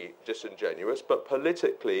may be disingenuous, but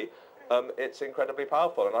politically it's incredibly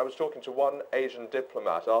powerful. And I was talking to one Asian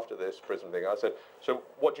diplomat after this Prism thing. I said, so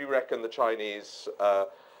what do you reckon the Chinese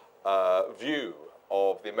view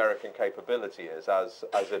of the American capability is, as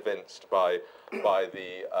evinced by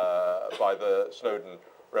the Snowden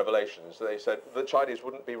revelations. They said the Chinese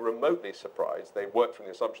wouldn't be remotely surprised. They worked from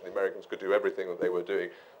the assumption the Americans could do everything that they were doing,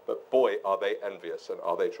 but boy, are they envious and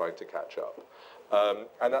are they trying to catch up.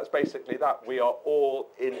 And that's basically that. We're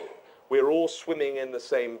all swimming in the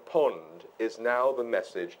same pond is now the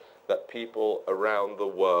message that people around the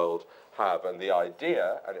world have. And the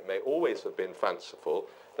idea, and it may always have been fanciful,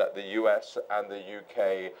 that the US and the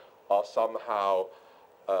UK are somehow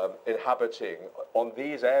inhabiting on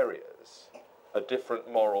these areas a different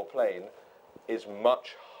moral plane is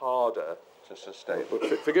much harder to sustain.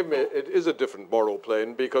 Forgive me, it is a different moral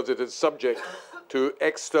plane because it is subject to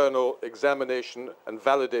external examination and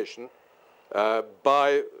validation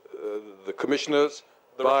by the commissioners.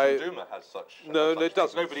 The Russian Duma has such. No, it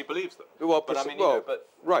doesn't. Nobody believes them. Well, but I mean,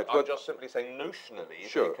 right. I'm just simply saying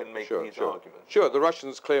notionally they can make these arguments. Sure, the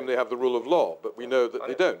Russians claim they have the rule of law, but we know that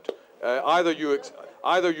they don't. Either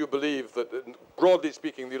you believe that, broadly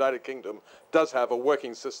speaking, the United Kingdom does have a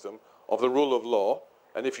working system of the rule of law,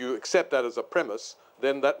 and if you accept that as a premise,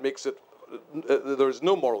 then that makes it there is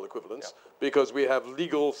no moral equivalence because we have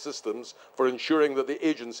legal systems for ensuring that the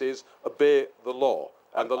agencies obey the law.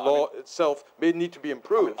 And the law itself may need to be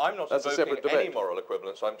improved. I'm not That's a separate invoking debate. any moral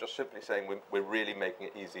equivalence. I'm just simply saying we're really making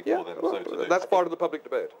it easy for them. Well, so to do. that's part of the public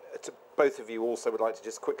debate. Both of you also would like to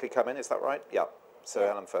just quickly come in, is that right? Yeah. So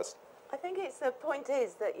Helen first. I think the point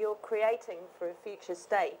is that you're creating for a future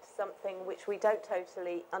state something which we don't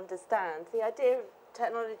totally understand. The idea of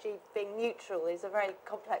technology being neutral is a very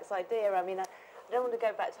complex idea. I mean, I don't want to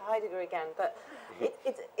go back to Heidegger again, but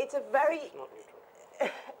it's a very...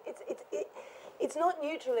 It's not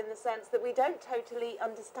neutral in the sense that we don't totally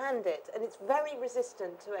understand it, and it's very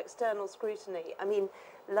resistant to external scrutiny. I mean,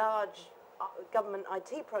 large government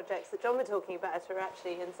IT projects that John was talking about are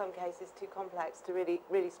actually, in some cases, too complex to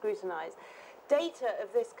really scrutinise. Data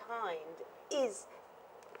of this kind is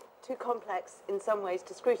too complex in some ways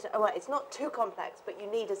to scrutinise. Well, it's not too complex, but you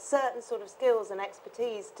need a certain sort of skills and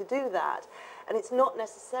expertise to do that, and it's not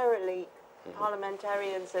necessarily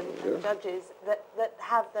parliamentarians and judges that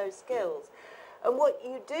have those skills. And what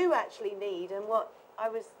you do actually need, and what I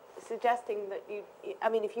was suggesting that I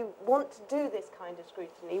mean, if you want to do this kind of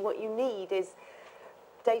scrutiny, what you need is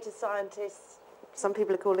data scientists, some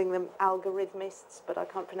people are calling them algorithmists, but I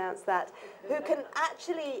can't pronounce that, who can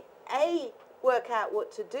actually, work out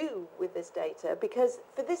what to do with this data, because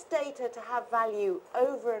for this data to have value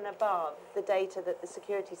over and above the data that the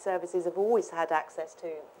security services have always had access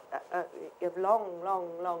to, have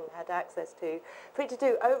long had access to, for it to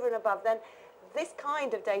do over and above, then this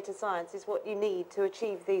kind of data science is what you need to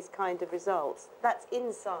achieve these kind of results. That's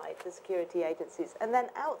inside the security agencies. And then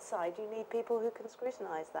outside, you need people who can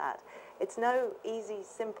scrutinise that. It's no easy,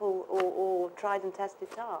 simple, or tried and tested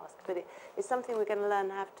task, but it's something we're going to learn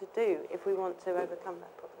how to do if we want to overcome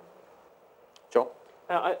that problem. John?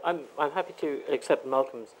 I'm happy to accept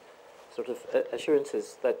Malcolm's sort of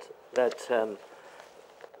assurances that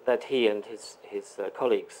he and his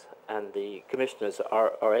colleagues and the commissioners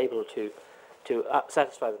are able to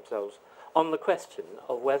satisfy themselves on the question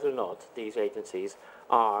of whether or not these agencies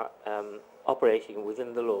are operating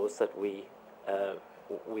within the laws that we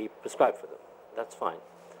prescribe for them. That's fine.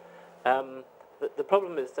 The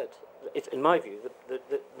problem is that, in my view,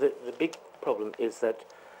 the big problem is that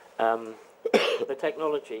the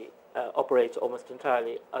technology operates almost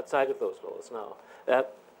entirely outside of those laws now.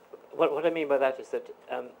 What I mean by that is that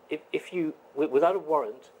if you, without a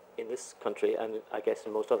warrant, in this country, and I guess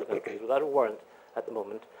in most other countries, without a warrant at the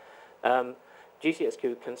moment,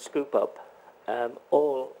 GCHQ can scoop up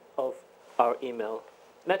all of our email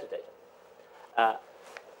metadata.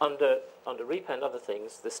 Under REAP and other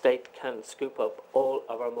things, the state can scoop up all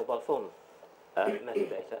of our mobile phone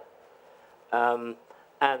metadata.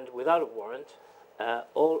 And without a warrant,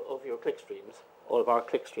 all of your click streams, all of our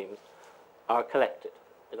click streams, are collected.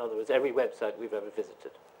 In other words, every website we've ever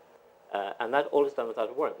visited. And that all is done without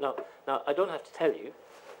a warrant. Now I don't have to tell you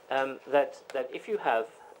that if you have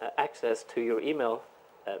access to your email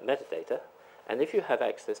metadata, and if you have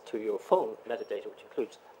access to your phone metadata, which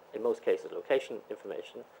includes, in most cases, location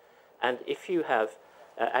information, and if you have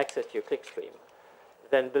access to your clickstream,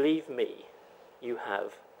 then believe me, you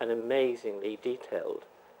have an amazingly detailed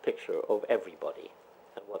picture of everybody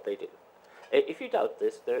and what they do. If you doubt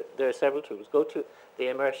this, there are several tools. Go to the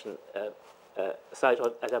immersion site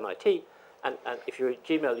at MIT, and if you're a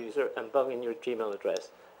Gmail user, and bung in your Gmail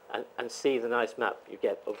address, and see the nice map you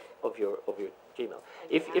get of your Gmail.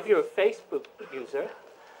 If you're a Facebook user,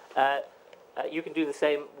 you can do the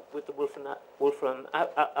same with the Wolfram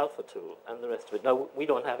Alpha tool and the rest of it. Now, we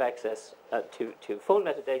don't have access to phone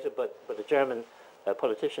metadata, but a German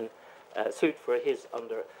politician sued for his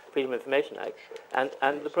under Freedom of Information Act.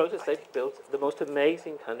 And the process, they've built the most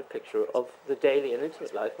amazing kind of picture of the daily and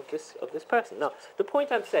intimate life of this person. Now, the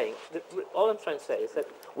point I'm saying, all I'm trying to say is that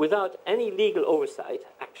without any legal oversight,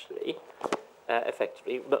 actually,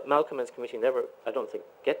 effectively, but Malcolm and his committee never, I don't think,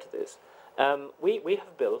 get to this, we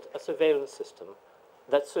have built a surveillance system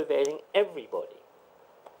that's surveilling everybody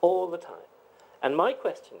all the time. And my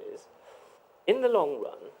question is, in the long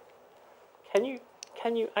run,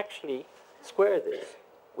 can you actually square this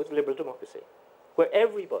with liberal democracy, where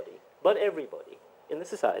everybody, but everybody in the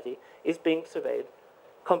society is being surveilled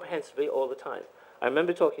comprehensively all the time? I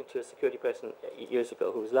remember talking to a security person years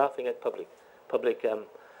ago who was laughing at public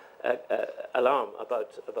alarm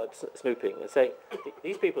about snooping and saying,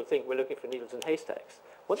 these people think we're looking for needles in haystacks.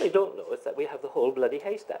 What they don't know is that we have the whole bloody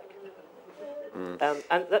haystack.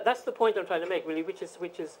 And that's the point I'm trying to make, really, which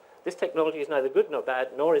is this technology is neither good nor bad,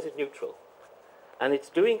 nor is it neutral. And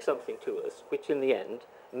it's doing something to us, which in the end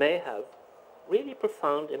may have really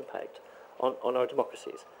profound impact on our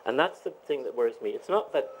democracies. And that's the thing that worries me. It's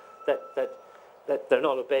not that they're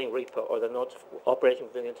not obeying REPA or they're not operating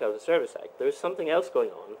within the Intelligence Service Act. There's something else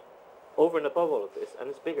going on over and above all of this, and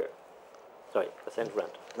it's bigger. Sorry, that's end of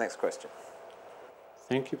rant. Next question.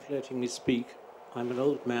 Thank you for letting me speak. I'm an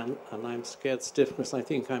old man and I'm scared stiff because I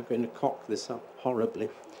think I'm going to cock this up horribly.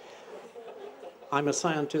 I'm a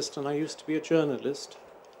scientist and I used to be a journalist.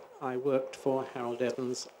 I worked for Harold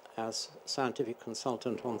Evans as scientific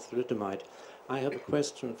consultant on thalidomide. I have a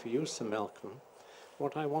question for you, Sir Malcolm.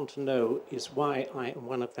 What I want to know is why I am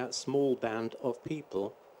one of that small band of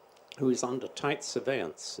people who is under tight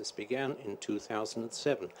surveillance. This began in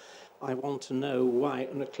 2007. I want to know why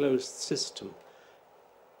in a closed system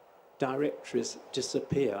directories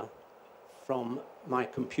disappear from my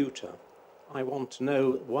computer. I want to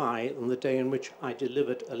know why on the day in which I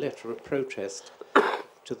delivered a letter of protest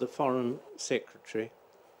to the Foreign Secretary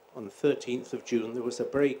on the 13th of June, there was a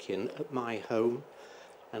break-in at my home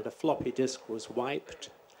and a floppy disk was wiped,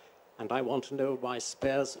 and I want to know why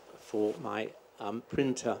spares for my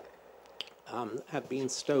printer have been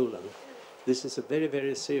stolen. This is a very,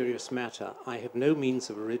 very serious matter. I have no means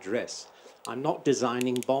of redress. I'm not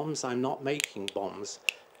designing bombs, I'm not making bombs,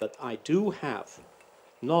 but I do have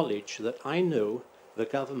knowledge that I know the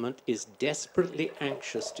government is desperately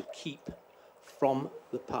anxious to keep from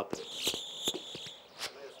the public.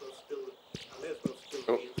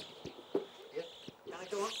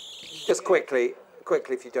 Just quickly,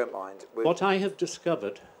 if you don't mind. What I have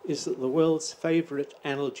discovered is that the world's favourite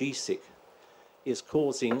analgesic is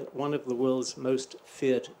causing one of the world's most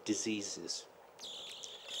feared diseases.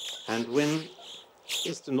 And when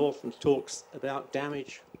Mr. Norton talks about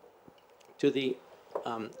damage to the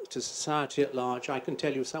to society at large, I can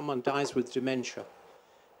tell you someone dies with dementia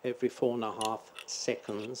every 4.5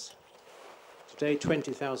 seconds. Today,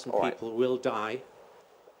 20,000 people will die,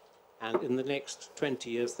 and in the next 20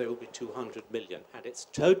 years, there will be 200 million, and it's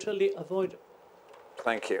totally avoidable.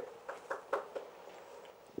 Thank you.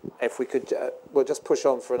 If we could, we'll just push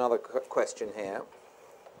on for another question here.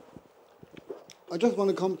 I just want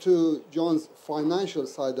to come to John's financial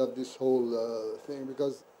side of this whole thing,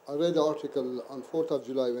 because I read the article on 4th of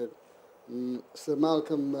July where Sir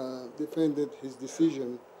Malcolm defended his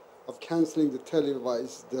decision of cancelling the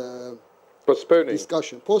televised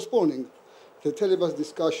postponing the televised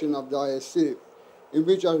discussion of the ISC, in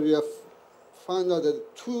which we have found out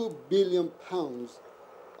that £2 billion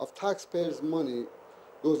of taxpayers' money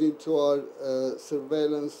goes into our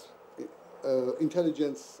surveillance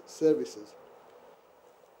intelligence services.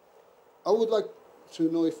 I would like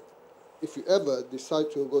to know if you ever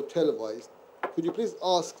decide to go televised, could you please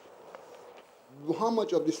ask how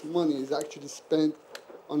much of this money is actually spent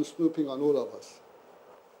on snooping on all of us?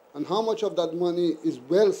 And how much of that money is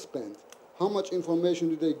well spent? How much information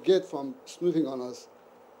do they get from snooping on us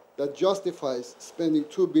that justifies spending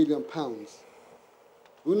 £2 billion?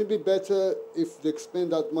 Wouldn't it be better if they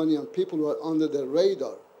spend that money on people who are under the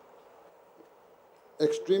radar?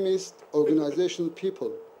 Extremist, organizational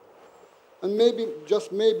people. And maybe,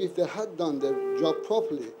 just maybe, if they had done their job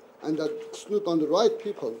properly and that snooped on the right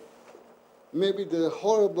people, maybe the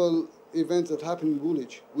horrible events that happened in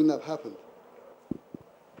Woolwich wouldn't have happened.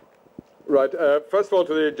 Right. First of all,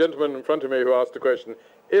 to the gentleman in front of me who asked the question,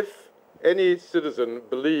 if any citizen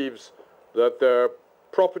believes that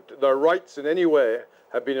their rights in any way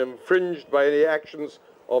have been infringed by any actions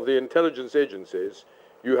of the intelligence agencies,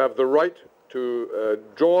 you have the right to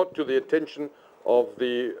draw to the attention of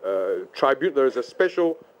the tribunal. There is a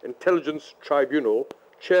special intelligence tribunal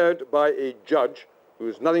chaired by a judge who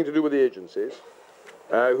has nothing to do with the agencies,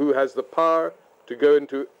 who has the power to go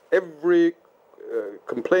into every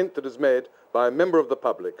complaint that is made by a member of the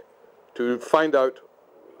public to find out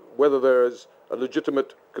whether there is a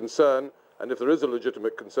legitimate concern, and if there is a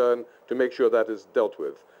legitimate concern, to make sure that is dealt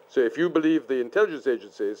with. So if you believe the intelligence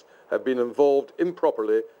agencies have been involved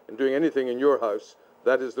improperly in doing anything in your house,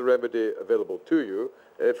 that is the remedy available to you.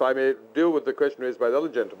 If I may deal with the question raised by the other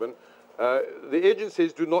gentleman, the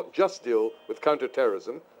agencies do not just deal with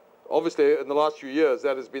counter-terrorism. Obviously, in the last few years,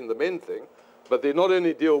 that has been the main thing. But they not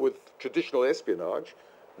only deal with traditional espionage,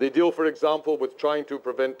 they deal, for example, with trying to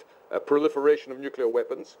prevent a proliferation of nuclear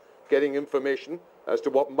weapons, getting information as to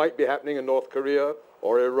what might be happening in North Korea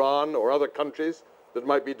or Iran or other countries that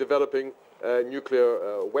might be developing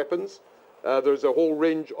nuclear weapons. There's a whole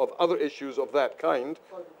range of other issues of that kind.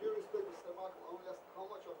 Sorry, with due respect, Mr. Malcolm, I want to ask how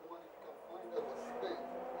much of the money you can find out was spent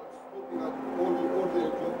on scooping out all the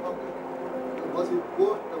ordinary Joe public, and was it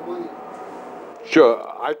worth the money? Sure,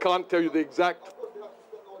 I can't tell you the exact. Of course, they have to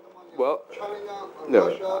spend all the money Well, on China, on no,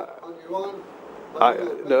 Russia, on Iran. But no,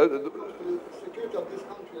 when it the- comes to the security of this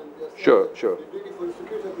country, and they're saying Sure, that sure. they're digging for the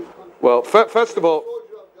security of this country. Well, first of all, The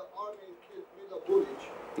soldier of the army killed Mida Bulic.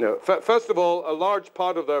 no, first of all, a large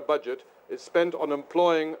part of their budget is spent on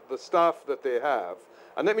employing the staff that they have.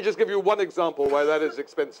 And let me just give you one example why that is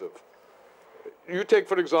expensive. You take,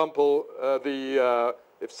 for example,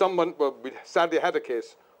 if someone, well, we sadly had a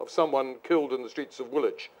case of someone killed in the streets of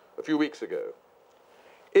Woolwich a few weeks ago.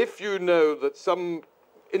 If you know that some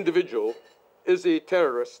individual is a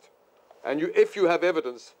terrorist, and if you have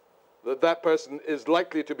evidence that that person is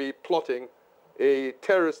likely to be plotting a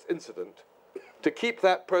terrorist incident, to keep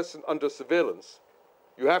that person under surveillance,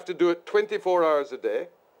 you have to do it 24 hours a day,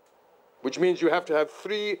 which means you have to have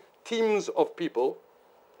 3 teams of people,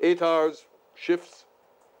 8 hours shifts,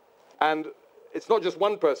 and it's not just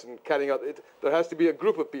one person carrying out it. There has to be a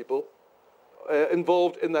group of people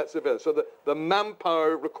involved in that surveillance. So the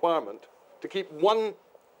manpower requirement to keep one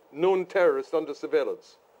known terrorist under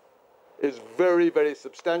surveillance is very, very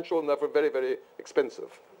substantial and therefore very, very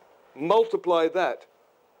expensive. Multiply that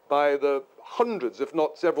by the hundreds, if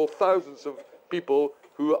not several thousands of people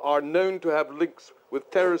who are known to have links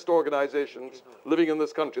with terrorist organizations living in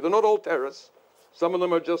this country. They're not all terrorists. Some of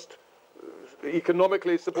them are just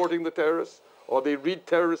economically supporting the terrorists, or they read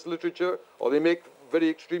terrorist literature, or they make very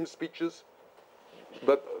extreme speeches.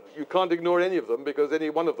 But you can't ignore any of them, because any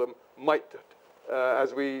one of them might,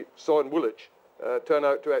 as we saw in Woolwich, turn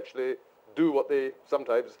out to actually do what they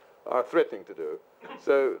sometimes are threatening to do.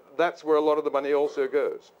 So that's where a lot of the money also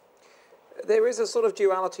goes. There is a sort of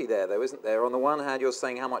duality there, though, isn't there? On the one hand, you're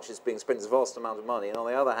saying how much is being spent is a vast amount of money, and on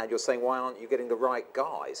the other hand, you're saying, why aren't you getting the right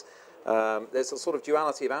guys? There's a sort of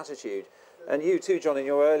duality of attitude. And you too, John, in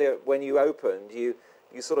your earlier, when you opened, you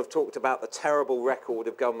sort of talked about the terrible record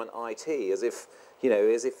of government IT, as if, you know,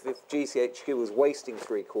 as if GCHQ was wasting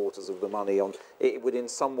 3/4 of the money on it, would in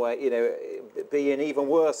some way, you know, be an even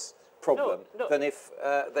worse problem than if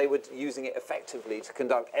they were using it effectively to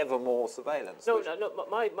conduct ever more surveillance. No,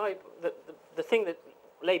 the thing that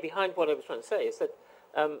lay behind what I was trying to say is that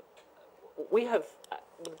the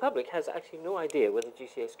public has actually no idea whether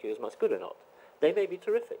GCHQ is much good or not. They may be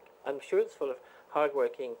terrific. I'm sure it's full of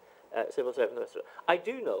hard-working civil servants. I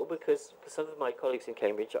do know because some of my colleagues in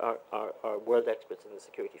Cambridge are world experts in the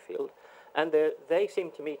security field, and they seem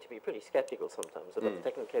to me to be pretty skeptical sometimes about the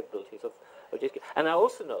technical capabilities of GCHQ. And I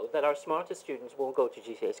also know that our smartest students won't go to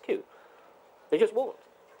GCHQ. They just won't.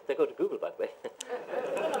 They go to Google, by the way.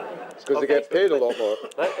 It's because they get paid a lot more.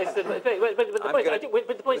 But the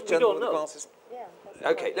point is we don't know.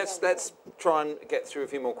 Okay, let's try and get through a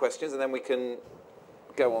few more questions, and then we can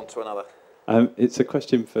go on to another. It's a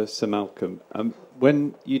question for Sir Malcolm.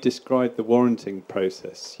 When you described the warranting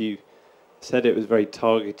process, you said it was very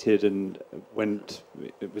targeted and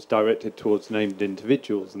it was directed towards named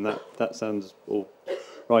individuals, and that sounds all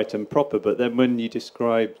right and proper. But then when you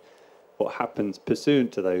described what happens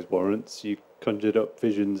pursuant to those warrants, you conjured up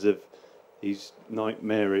visions of these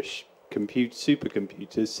nightmarish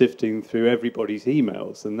supercomputers sifting through everybody's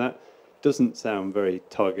emails, and that doesn't sound very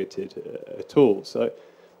targeted at all. So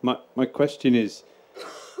my question is,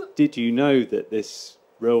 did you know that this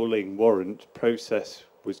rolling warrant process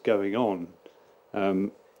was going on?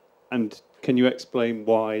 And can you explain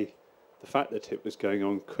why the fact that it was going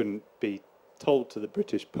on couldn't be told to the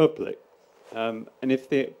British public? And if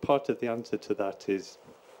part of the answer to that is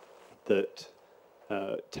that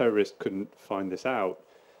terrorists couldn't find this out,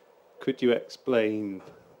 could you explain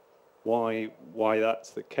why that's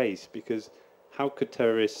the case? Because how could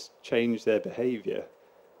terrorists change their behaviour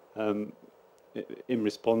in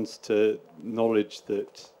response to knowledge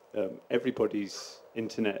that everybody's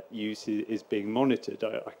internet use is being monitored?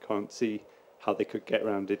 I can't see how they could get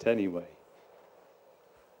around it anyway.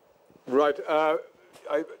 Right.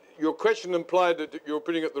 Your question implied that you were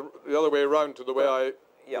putting it the other way around to the way I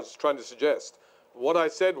was trying to suggest. What I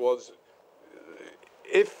said was,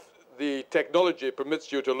 if the technology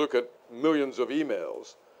permits you to look at millions of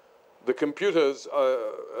emails, the computers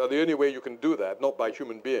are the only way you can do that, not by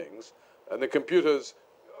human beings. And the computers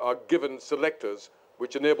are given selectors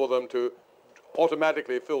which enable them to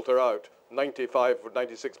automatically filter out 95 or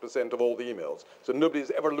 96% of all the emails. So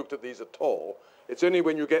nobody's ever looked at these at all. It's only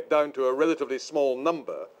when you get down to a relatively small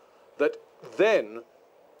number that then,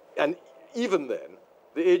 and even then,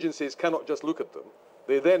 the agencies cannot just look at them.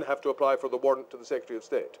 They then have to apply for the warrant to the Secretary of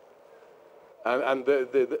State. And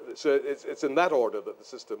so it's in that order that the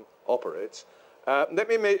system operates. Let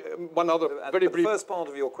me make one other very brief... The first part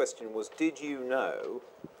of your question was, did you know...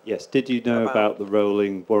 Yes, did you know about the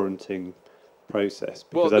rolling warranting process?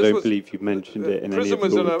 Because I don't believe you mentioned it in any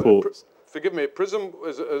of your reports. Forgive me, Prism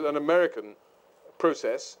was an American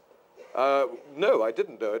process. No, I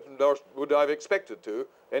didn't know it, nor would I have expected to,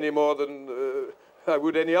 any more than I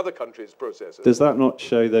would any other country's processes. Does that not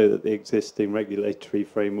show, though, that the existing regulatory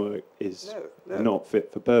framework is not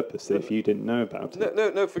fit for purpose, if you didn't know about it?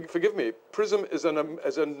 No, forgive me. Prism is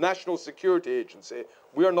a national security agency.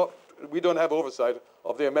 We don't have oversight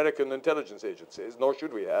of the American intelligence agencies, nor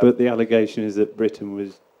should we have. But the allegation is that Britain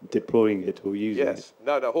was deploying it or using it. Yes.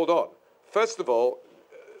 No, hold on. First of all,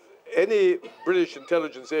 any British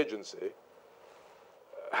intelligence agency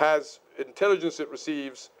has intelligence it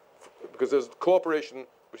receives, because there's cooperation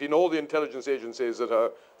between all the intelligence agencies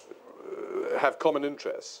that have common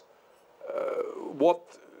interests.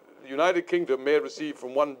 What the United Kingdom may receive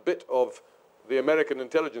from one bit of the American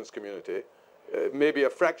intelligence community may be a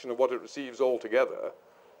fraction of what it receives altogether.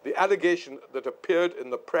 The allegation that appeared in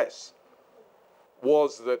the press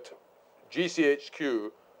was that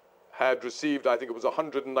GCHQ had received, I think it was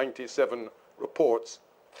 197 reports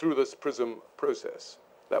through this Prism process.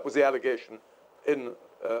 That was the allegation in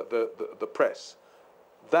the press.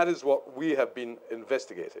 That is what we have been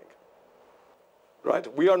investigating. Right?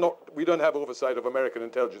 We don't have oversight of American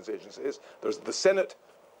intelligence agencies. There's the Senate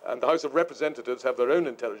and the House of Representatives have their own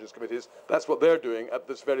intelligence committees. That's what they're doing at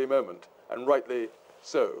this very moment, and rightly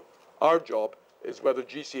so. Our job is whether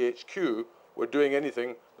GCHQ were doing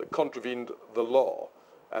anything that contravened the law.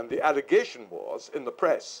 And the allegation was, in the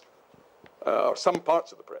press, or some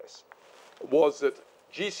parts of the press, was that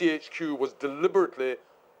GCHQ was deliberately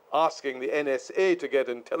asking the NSA to get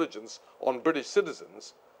intelligence on British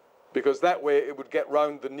citizens, because that way it would get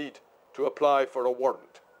round the need to apply for a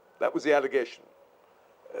warrant. That was the allegation.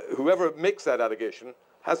 Whoever makes that allegation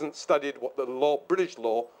hasn't studied what the British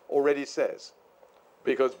law already says.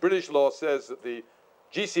 Because British law says that the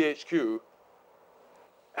GCHQ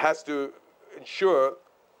has to ensure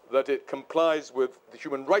that it complies with the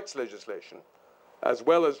human rights legislation, as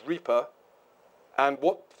well as RIPA. And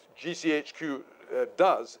what GCHQ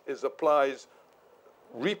does is applies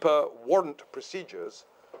RIPA warrant procedures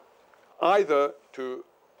either to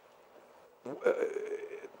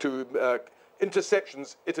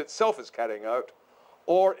interceptions it itself is carrying out,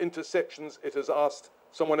 or interceptions it has asked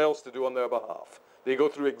someone else to do on their behalf. They go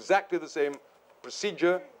through exactly the same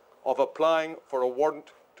procedure of applying for a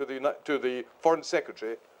warrant to the Foreign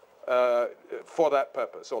Secretary for that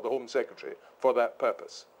purpose, or the Home Secretary for that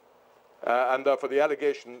purpose. And therefore the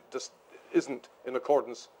allegation just isn't in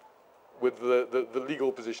accordance with the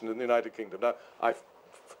legal position in the United Kingdom. Now, I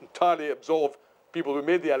entirely absolve people who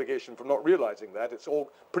made the allegation from not realizing that. It's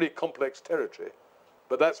all pretty complex territory.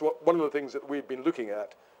 But that's one of the things that we've been looking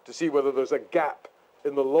at, to see whether there's a gap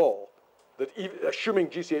in the law that, even, assuming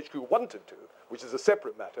GCHQ wanted to, which is a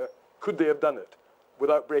separate matter, could they have done it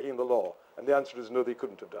without breaking the law? And the answer is no, they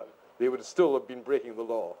couldn't have done. They would still have been breaking the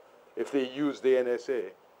law if they used the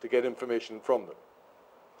NSA to get information from them.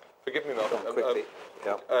 Forgive me, Malcolm. Quickly.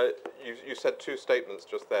 You said two statements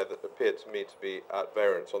just there that appeared to me to be at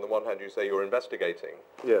variance. On the one hand, you say you're investigating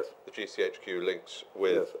the GCHQ links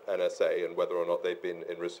with NSA and whether or not they've been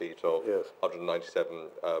in receipt of 197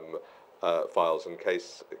 files and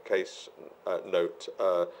case note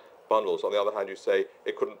bundles. On the other hand, you say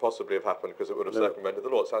it couldn't possibly have happened because it would have circumvented the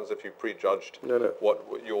law. It sounds as if you prejudged what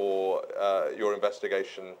your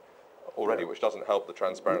investigation already, which doesn't help the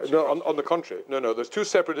transparency. No, on the contrary. No, there's two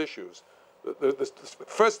separate issues.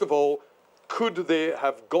 First of all, could they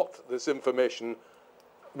have got this information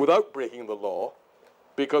without breaking the law?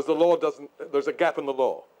 Because the law doesn't, there's a gap in the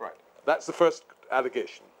law. Right. That's the first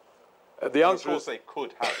allegation. The answer of course is they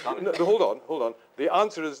could have done no, it. hold on. The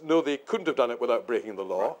answer is no, they couldn't have done it without breaking the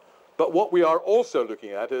law. Right. But what we are also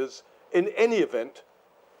looking at is, in any event,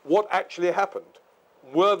 what actually happened.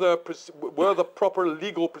 Were the proper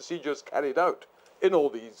legal procedures carried out in all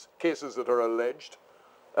these cases that are alleged,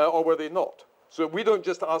 or were they not? So we don't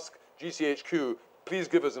just ask GCHQ, please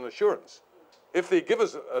give us an assurance. If they give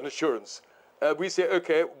us an assurance, we say,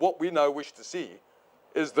 okay, what we now wish to see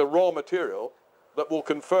is the raw material that will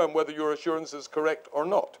confirm whether your assurance is correct or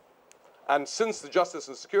not. And since the Justice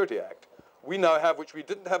and Security Act, we now have, which we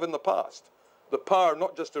didn't have in the past, the power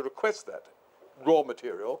not just to request that raw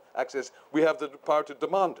material access, we have the power to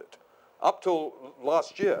demand it. Up till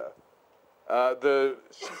last year, the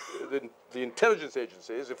intelligence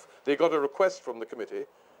agencies, if they got a request from the committee,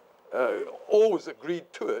 always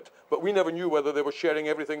agreed to it, but we never knew whether they were sharing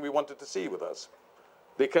everything we wanted to see with us.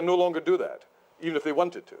 They can no longer do that, even if they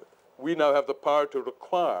wanted to. We now have the power to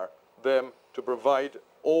require them to provide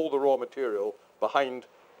all the raw material behind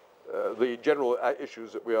the general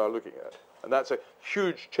issues that we are looking at. And that's a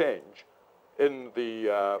huge change in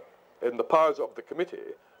the powers of the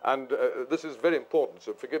committee. And this is very important,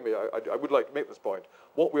 so forgive me, I would like to make this point.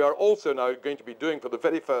 What we are also now going to be doing for the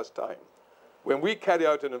very first time, when we carry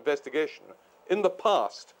out an investigation, in the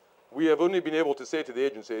past, we have only been able to say to the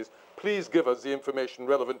agencies, please give us the information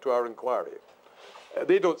relevant to our inquiry.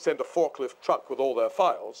 They don't send a forklift truck with all their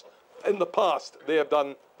files. In the past, they have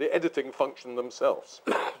done the editing function themselves.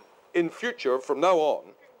 In future, from now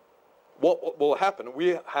on, what will happen,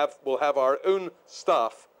 we'll have our own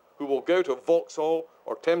staff who will go to Vauxhall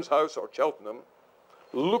or Thames House or Cheltenham,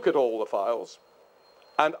 look at all the files,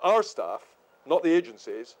 and our staff, not the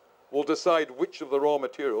agencies, will decide which of the raw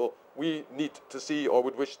material we need to see or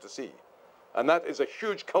would wish to see. And that is a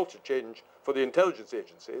huge culture change for the intelligence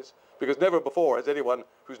agencies, because never before has anyone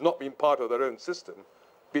who's not been part of their own system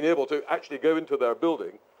been able to actually go into their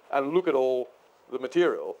building and look at all the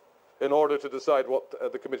material in order to decide what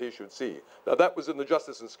the committee should see. Now, that was in the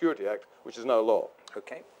Justice and Security Act, which is now law.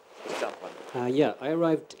 Okay. This gentleman. Yeah, I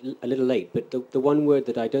arrived a little late, but the one word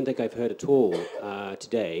that I don't think I've heard at all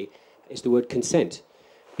today is the word consent.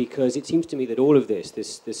 Because it seems to me that all of this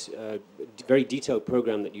very detailed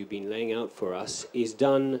program that you've been laying out for us is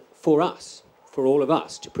done for us, for all of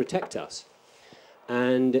us, to protect us.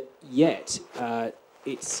 And yet,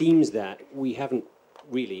 it seems that we haven't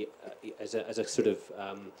really, as a sort of,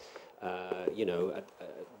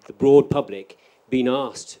 the broad public, been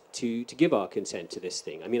asked to give our consent to this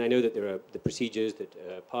thing. I mean, I know that there are the procedures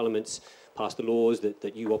that parliaments pass the laws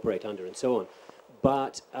that you operate under and so on.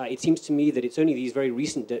 But it seems to me that it's only these very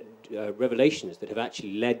recent revelations that have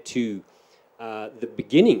actually led to the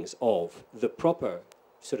beginnings of the proper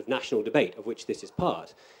sort of national debate, of which this is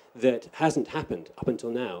part, that hasn't happened up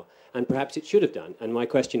until now. And perhaps it should have done. And my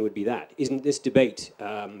question would be that. Isn't this debate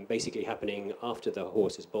basically happening after the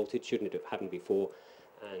horse has bolted? Shouldn't it have happened before?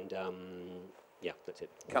 And yeah, that's it.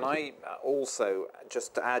 Can I also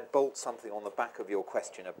just bolt something on the back of your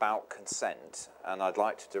question about consent? And I'd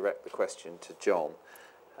like to direct the question to John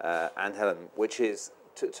and Helen, which is,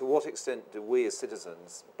 to what extent do we as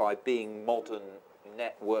citizens, by being modern,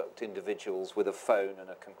 networked individuals with a phone and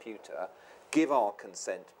a computer, give our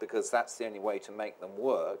consent, because that's the only way to make them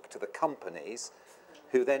work, to the companies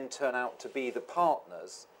who then turn out to be the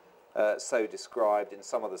partners, so described in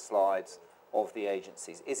some of the slides, of the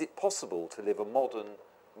agencies? Is it possible to live a modern,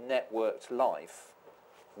 networked life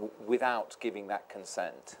without giving that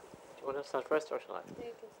consent? Do you want to start first, or shall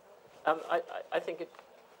I? I think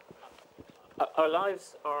our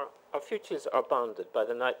lives, our futures are bounded by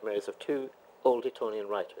the nightmares of two old Etonian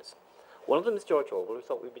writers. One of them is George Orwell, who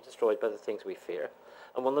thought we'd be destroyed by the things we fear,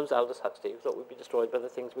 and one of them is Aldous Huxley, who thought we'd be destroyed by the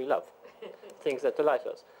things we love, things that delight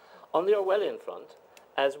us. On the Orwellian front,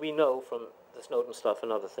 as we know from the Snowden stuff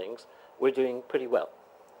and other things, we're doing pretty well.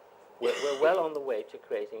 We're well on the way to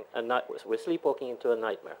creating a nightmare. We're sleepwalking into a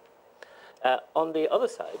nightmare. On the other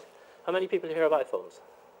side, how many people here have iPhones?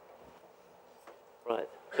 Right.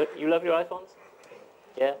 So you love your iPhones?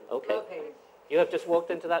 Yeah? Okay. You have just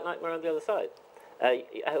walked into that nightmare on the other side.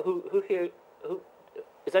 Who here,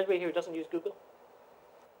 is anybody here who doesn't use Google?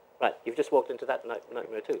 Right, you've just walked into that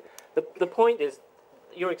nightmare too. The point is,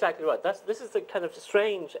 you're exactly right. This is the kind of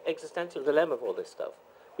strange existential dilemma of all this stuff,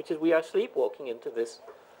 which is we are sleepwalking into this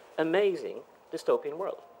amazing dystopian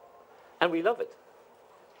world. And we love it.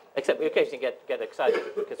 Except we occasionally get excited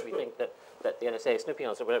because we think that the NSA is snooping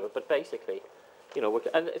on us or whatever, but basically, you know,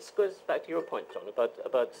 and it goes back to your point, John,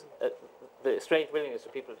 about the strange willingness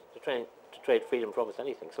of people to trade freedom from us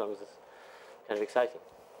anything, as long as it's kind of exciting.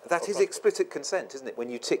 That is explicit consent, isn't it? When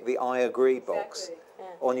you tick the I agree box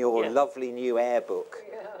on your lovely new Air book,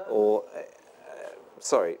 or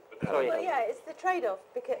sorry. Well, yeah, it's the trade-off,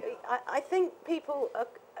 because I think people are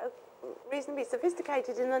reasonably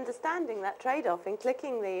sophisticated in understanding that trade-off, in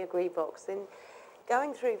clicking the agree box, in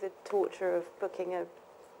going through the torture of booking a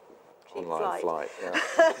cheap online flight. Yeah.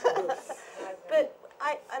 But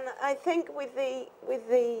I think with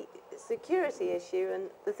the security issue and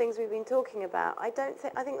the things we've been talking about, I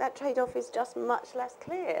think that trade-off is just much less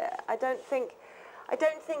clear. I don't think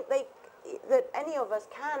that any of us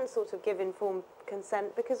can sort of give informed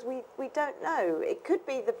consent, because we don't know. It could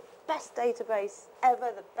be the best database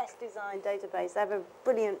ever, the best designed database ever,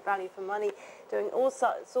 brilliant value for money, doing all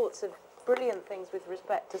sorts of brilliant things with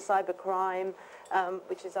respect to cybercrime,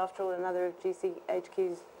 which is after all another of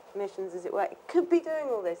GCHQ's missions, as it were. It could be doing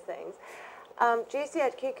all these things.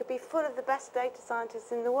 GCHQ could be full of the best data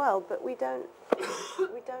scientists in the world, but we don't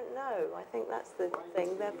know. I think that's the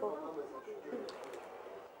thing. Therefore,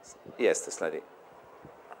 yes, this lady.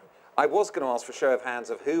 I was going to ask for a show of hands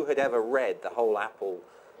of who had ever read the whole Apple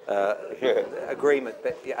agreement.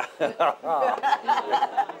 But yeah,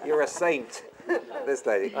 you're a saint, this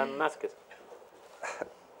lady. I'm a masochist.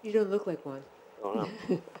 You don't look like one. Oh,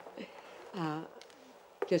 no.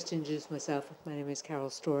 Just to introduce myself, my name is Carol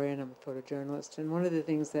Story, and I'm a photojournalist. And one of the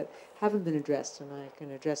things that haven't been addressed, and I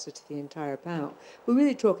can address it to the entire panel, we're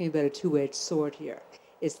really talking about a two-edged sword here.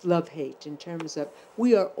 It's love-hate in terms of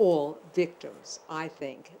we are all victims, I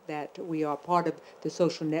think, that we are part of the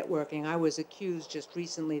social networking. I was accused just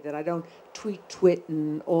recently that I don't tweet, twit,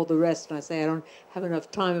 and all the rest, and I say I don't have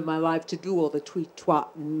enough time in my life to do all the tweet,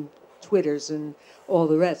 twat, and Twitters, and all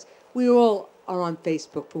the rest. We all are on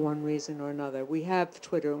Facebook for one reason or another. We have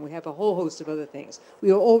Twitter, and we have a whole host of other things.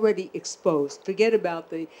 We are already exposed. Forget about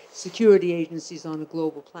the security agencies on the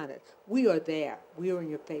global planet. We are there. We are in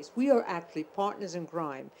your face. We are actually partners in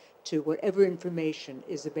crime to whatever information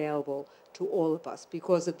is available to all of us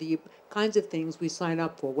because of the kinds of things we sign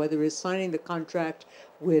up for, whether it's signing the contract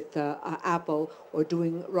with Apple or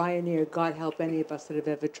doing Ryanair. God help any of us that have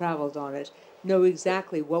ever traveled on it, know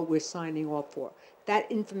exactly what we're signing off for.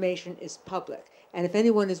 That information is public. And if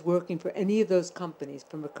anyone is working for any of those companies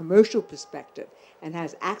from a commercial perspective and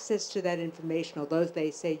has access to that information, although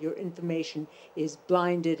they say your information is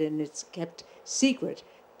blinded and it's kept secret,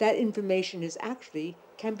 that information is actually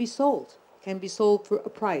can be sold for a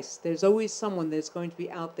price. There's always someone that's going to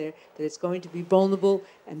be out there that is going to be vulnerable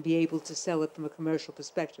and be able to sell it from a commercial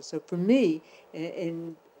perspective. So for me,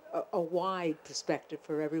 in a wide perspective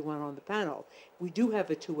for everyone on the panel, we do have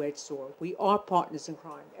a two-edged sword. We are partners in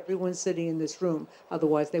crime. Everyone's sitting in this room,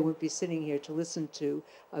 otherwise they wouldn't be sitting here to listen to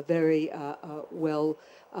a very well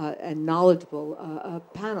and knowledgeable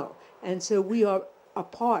panel. And so we are a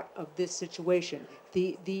part of this situation.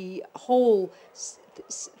 The whole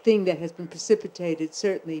thing that has been precipitated,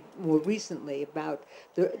 certainly more recently, about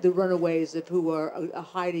the runaways of who are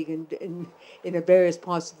hiding in various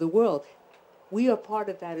parts of the world, we are part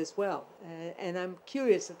of that as well. And I'm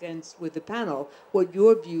curious with the panel what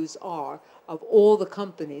your views are of all the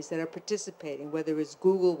companies that are participating, whether it's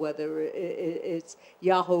Google, whether it's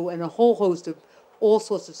Yahoo, and a whole host of all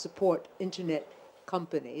sorts of support internet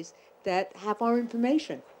companies that have our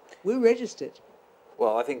information. We're registered.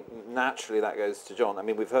 Well, I think naturally that goes to John. I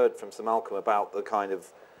mean, we've heard from Sir Malcolm about the kind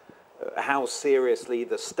of how seriously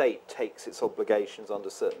the state takes its obligations under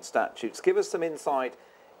certain statutes. Give us some insight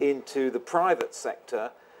into the private sector.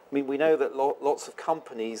 I mean, we know that lots of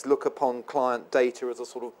companies look upon client data as a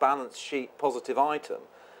sort of balance sheet positive item,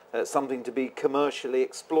 something to be commercially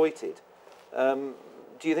exploited. Do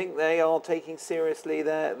you think they are taking seriously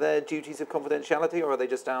their duties of confidentiality, or are they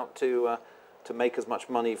just out to make as much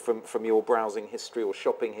money from your browsing history or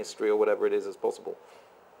shopping history or whatever it is as possible?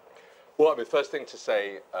 Well, I mean, first thing to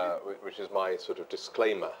say, which is my sort of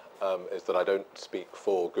disclaimer, is that I don't speak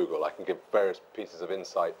for Google. I can give various pieces of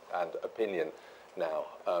insight and opinion now,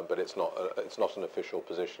 but it's not an official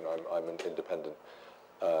position. I'm an independent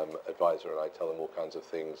advisor, and I tell them all kinds of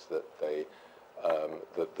things that they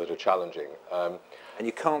that are challenging. And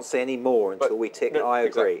you can't say any more until we tick. No, I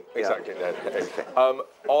agree. Exactly. Yeah. Exactly.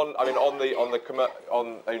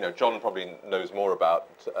 John probably knows more about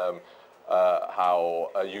how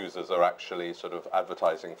users are actually sort of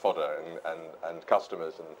advertising fodder and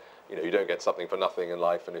customers, and you don't get something for nothing in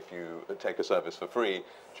life, and if you take a service for free,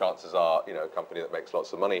 chances are a company that makes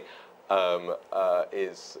lots of money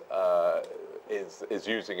is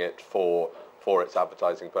using it for its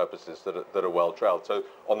advertising purposes that are well trailed. So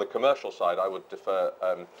on the commercial side, I would defer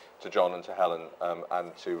to John and to Helen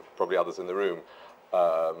and to probably others in the room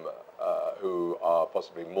who are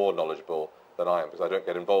possibly more knowledgeable than I am, because I don't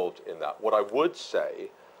get involved in that. What I would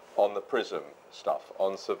say on the Prism stuff,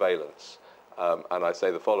 on surveillance, and I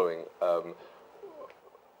say the following,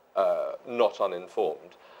 not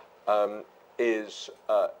uninformed, is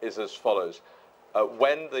as follows.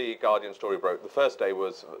 When the Guardian story broke, the first day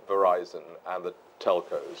was Verizon and the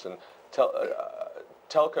telcos, and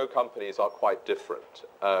telco companies are quite different.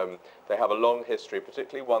 They have a long history,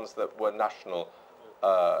 particularly ones that were national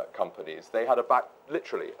companies. They had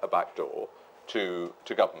literally a back door to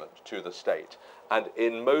government, to the state. And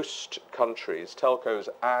in most countries, telcos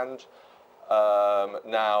and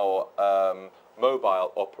now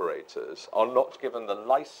mobile operators are not given the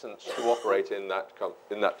license to operate in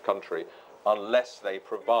that country unless they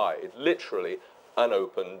provide literally an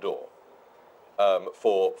open door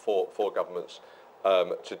for governments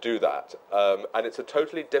to do that. And it's a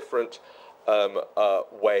totally different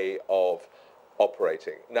way of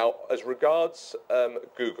operating. Now, as regards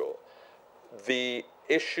Google, the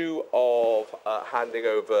issue of handing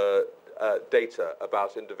over data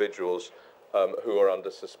about individuals who are under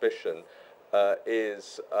suspicion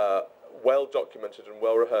is well documented and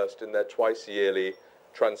well rehearsed in their twice-yearly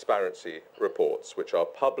transparency reports, which are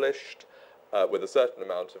published with a certain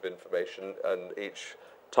amount of information, and each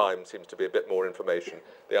time seems to be a bit more information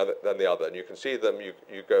than the other. And you can see them, you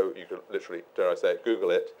can literally, dare I say it,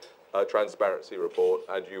 Google it, transparency report,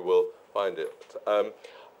 and you will find it.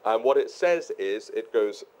 And what it says is, it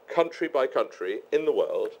goes country by country in the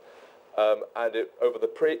world, and over the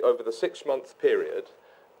 6-month period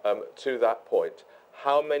to that point,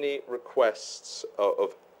 how many requests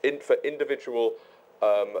for individual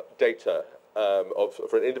data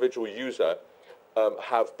for an individual user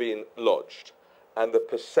have been lodged, and the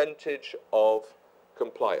percentage of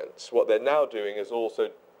compliance. What they're now doing is also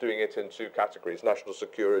doing it in 2 categories: national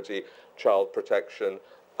security, child protection,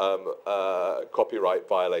 copyright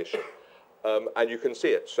violation. And you can see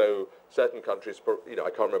it. So certain countries, I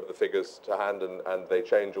can't remember the figures to hand, and they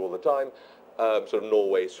change all the time. Sort of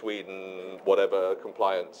Norway, Sweden, whatever,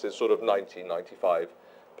 compliance is sort of 90, 95%.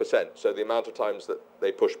 So the amount of times that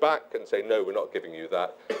they push back and say, no, we're not giving you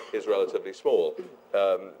that, is relatively small.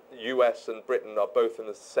 US and Britain are both in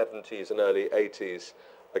the 70s and early 80s.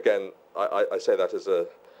 Again, I say that as a,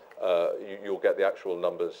 you'll get the actual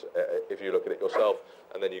numbers if you look at it yourself,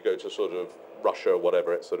 and then you go to sort of Russia,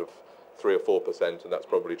 whatever, it's sort of 3 or 4%, and that's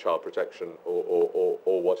probably child protection or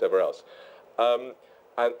whatever else.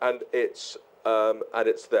 And it's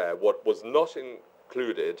there. What was not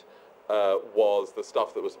included was the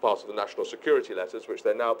stuff that was part of the national security letters, which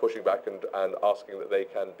they're now pushing back and asking that they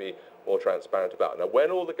can be more transparent about. Now,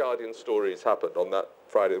 when all the Guardian stories happened on that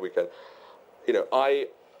Friday weekend, I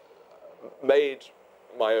made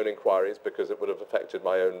my own inquiries because it would have affected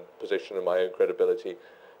my own position and my own credibility,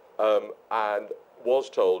 and was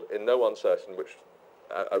told in no uncertain, which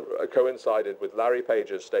coincided with Larry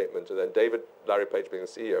Page's statement, and then Larry Page being the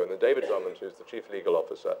CEO, and then David Drummond, who's the chief legal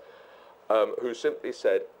officer, who simply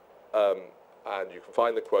said, and you can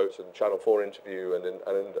find the quotes in the Channel 4 interview and in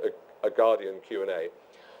a Guardian Q&A,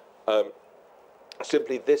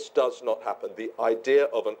 simply, this does not happen. The idea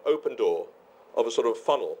of an open door, of a sort of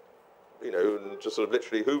funnel, and just sort of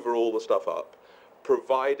literally hoover all the stuff up,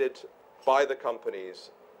 provided by the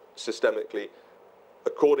companies systemically,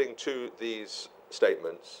 according to these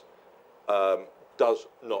statements, does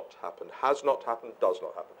not happen. Has not happened, does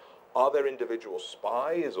not happen. Are there individual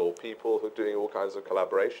spies or people who are doing all kinds of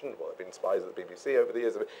collaboration? Well, there have been spies at the BBC over the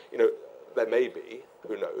years. There may be,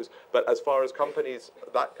 who knows. But as far as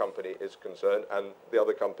that company is concerned, and the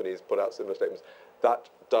other companies put out similar statements, that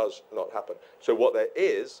does not happen. So what there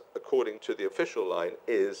is, according to the official line,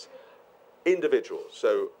 is individuals.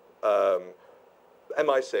 So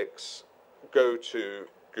MI6 go to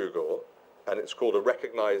Google, and it's called a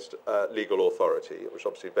recognized legal authority, which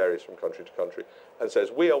obviously varies from country to country, and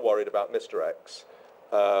says, we are worried about Mr. X.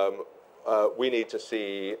 We need to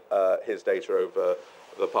see his data over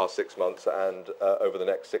the past 6 months and over the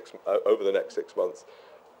next 6 months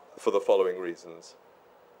for the following reasons.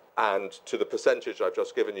 And to the percentage I've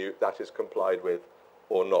just given you, that is complied with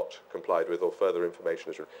or not complied with, or further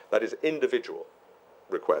information is. That is individual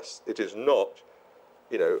requests. It is not,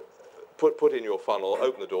 put in your funnel,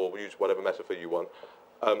 open the door, use whatever metaphor you want,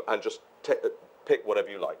 and just pick whatever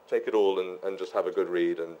you like. Take it all and just have a good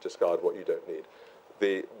read and discard what you don't need.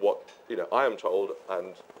 I am told,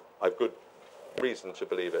 and I've good reason to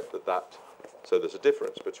believe it, so there's a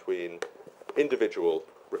difference between individual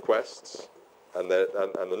requests, and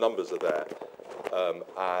the numbers are there,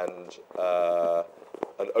 and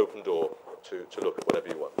an open door to look at whatever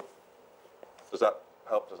you want. Does that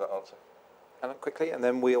help? Does that answer? Alan, quickly, and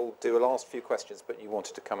then we'll do a last few questions, but you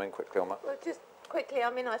wanted to come in quickly on that. Well, just quickly,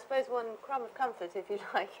 I mean, I suppose one crumb of comfort, if you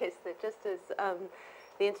like, is that just as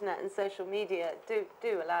the internet and social media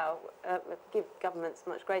do allow, give governments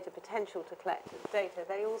much greater potential to collect data,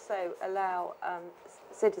 they also allow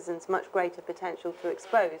citizens much greater potential to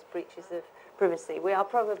expose breaches of privacy. We are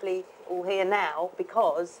probably all here now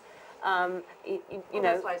because, you know...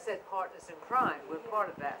 That's why I said partners in crime. We're part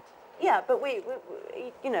of that. Yeah, but we,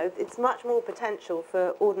 you know, it's much more potential for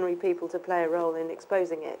ordinary people to play a role in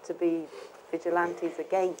exposing it, to be vigilantes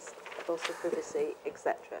against loss of privacy,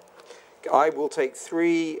 etc. I will take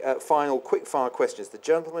three final quick-fire questions. The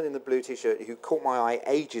gentleman in the blue T-shirt who caught my eye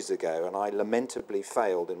ages ago, and I lamentably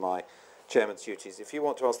failed in my chairman's duties. If you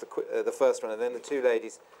want to ask the first one, and then the two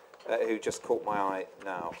ladies who just caught my eye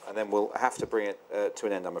now, and then we'll have to bring it to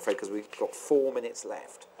an end, I'm afraid, because we've got 4 minutes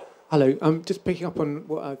left. Hello. Just picking up on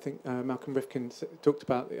what I think Malcolm Rifkind talked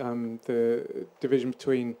about, the division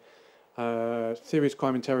between serious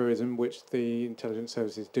crime and terrorism, which the intelligence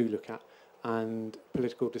services do look at, and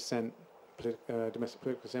political dissent, domestic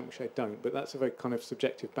political dissent, which they don't. But that's a very kind of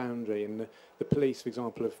subjective boundary. And the police, for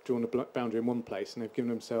example, have drawn a boundary in one place, and they've given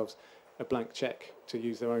themselves a blank check to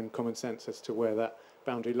use their own common sense as to where that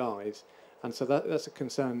boundary lies. And so that's a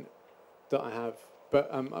concern that I have. But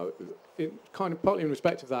kind of partly in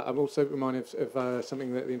respect of that, I'm also reminded of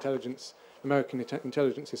something that the American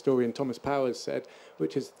intelligence historian Thomas Powers said,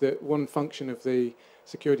 which is that one function of the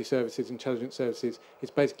security services, intelligence services, is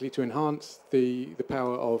basically to enhance the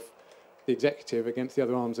power of the executive against the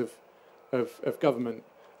other arms of government,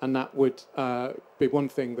 and that would be one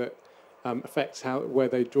thing that affects where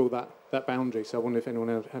they draw that boundary. So I wonder if anyone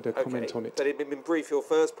else had a comment on it. But in brief, your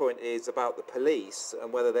first point is about the police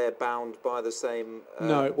and whether they're bound by the same...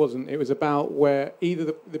 No, it wasn't. It was about where either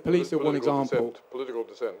the police are one example. Political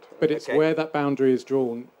dissent. But it's where that boundary is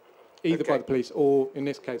drawn, either by the police or, in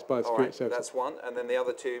this case, by the security services. That's one. And then the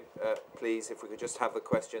other two, please, if we could just have the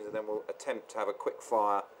questions, and then we'll attempt to have a quick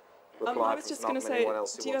fire reply I was just going to say,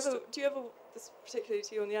 do you ever, this particularly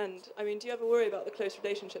to you on the end, I mean, do you ever worry about the close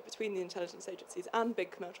relationship between the intelligence agencies and big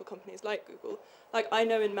commercial companies like Google? Like, I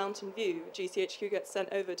know in Mountain View, GCHQ gets sent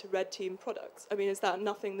over to red team products. I mean, is that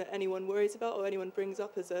nothing that anyone worries about or anyone brings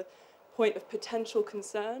up as a point of potential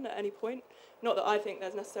concern at any point? Not that I think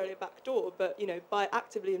there's necessarily a back door, but, you know, by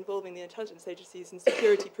actively involving the intelligence agencies in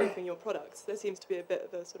security-proofing your products, there seems to be a bit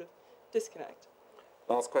of a sort of disconnect.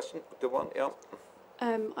 Last question, good one, yeah.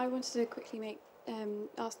 I wanted to quickly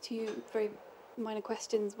ask two very minor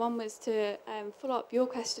questions. One was to follow up your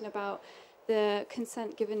question about the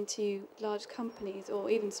consent given to large companies or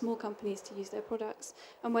even small companies to use their products,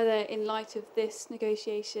 and whether in light of this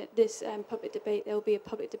negotiation, this public debate, there will be a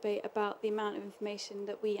public debate about the amount of information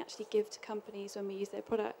that we actually give to companies when we use their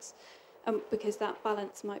products, because that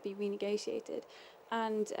balance might be renegotiated.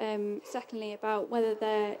 And secondly, about whether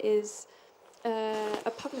there is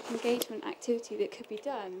a public engagement activity that could be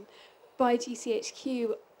done by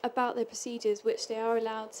GCHQ about their procedures, which they are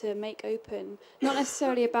allowed to make open, not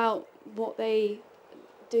necessarily about what they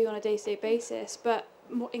do on a day-to-day basis, but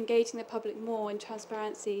engaging the public more in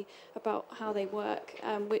transparency about how they work,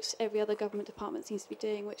 which every other government department seems to be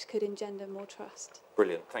doing, which could engender more trust.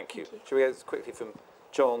 Brilliant, thank you. Shall we go quickly from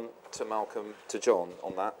John to Malcolm to John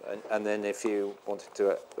on that, and then if you wanted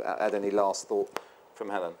to add any last thought from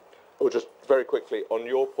Helen. Or just very quickly, on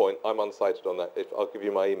your point, I'm unsighted on that. I'll give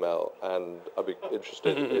you my email, and I'll be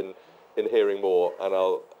interested in hearing more, and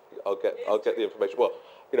I'll get the information. Well,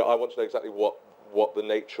 you know, I want to know exactly what the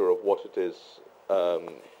nature of what it is,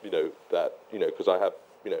 you know, that, you know, because I have,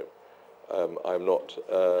 you know, I'm not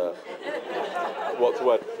what's the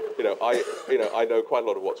word? You know, I know quite a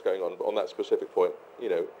lot of what's going on, but on that specific point, you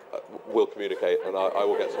know, we'll communicate, and I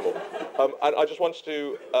will get some more. And I just wanted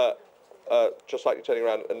to. Just slightly turning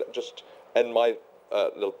around and just end my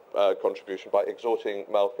little contribution by exhorting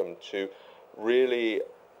Malcolm to really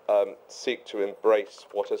seek to embrace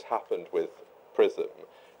what has happened with Prism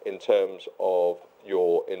in terms of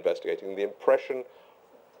your investigating. The impression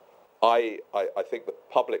I think the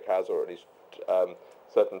public has, or at least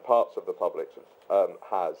certain parts of the public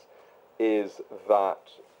has, is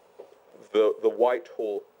that the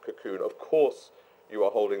Whitehall cocoon, of course, you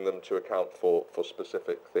are holding them to account for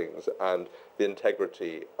specific things, and the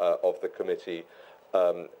integrity of the committee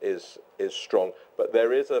is strong. But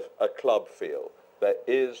there is a club feel. There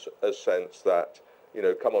is a sense that, you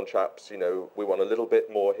know, come on chaps, you know, we want a little bit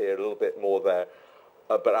more here, a little bit more there.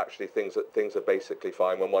 But actually things are basically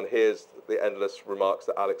fine. When one hears the endless remarks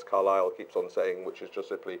that Alex Carlyle keeps on saying, which is just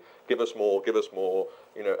simply, give us more,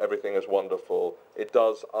 you know, everything is wonderful, it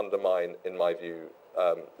does undermine, in my view,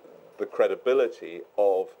 the credibility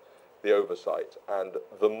of the oversight. And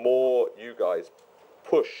the more you guys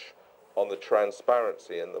push on the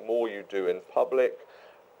transparency and the more you do in public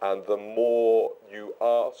and the more you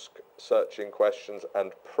ask searching questions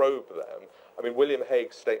and probe them. I mean, William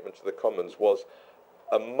Hague's statement to the Commons was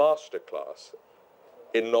a masterclass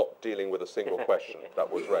in not dealing with a single question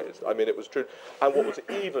that was raised. I mean, it was true. And what was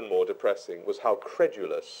even more depressing was how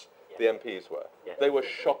credulous the MPs were. They were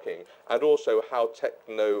shocking, and also how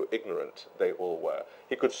techno-ignorant they all were.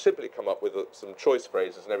 He could simply come up with some choice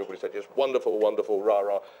phrases, and everybody said, yes, wonderful, wonderful,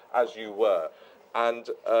 rah-rah, as you were. And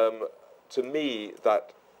to me,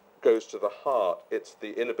 that goes to the heart. It's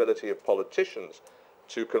the inability of politicians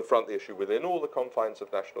to confront the issue within all the confines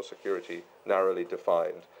of national security, narrowly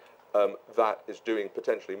defined, that is doing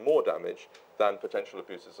potentially more damage than potential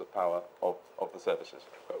abuses of power of the services.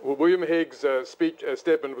 Well, William Hague's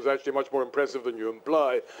statement was actually much more impressive than you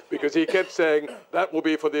imply, because he kept saying that will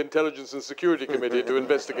be for the Intelligence and Security Committee to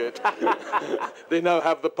investigate. They now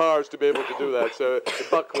have the powers to be able to do that, so the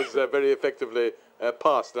buck was very effectively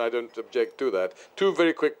passed, and I don't object to that. Two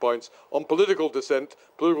very quick points. On political dissent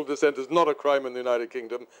is not a crime in the United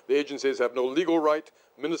Kingdom. The agencies have no legal right.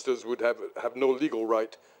 Ministers would have no legal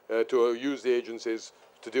right to use the agencies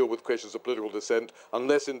to deal with questions of political dissent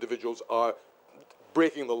unless individuals are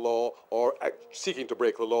breaking the law or seeking to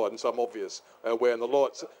break the law in some obvious way in the law.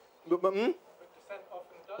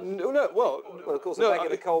 Well, of course, back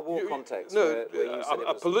in the Cold War context. No,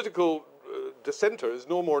 a political dissenter is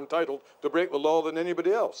no more entitled to break the law than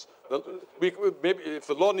anybody else. Maybe if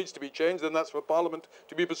the law needs to be changed, then that's for Parliament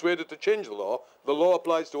to be persuaded to change the law. The law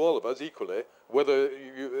applies to all of us equally, whether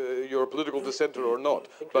you're a political dissenter or not.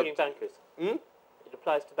 Including bankers. It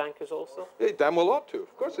applies to bankers also? It damn well ought to.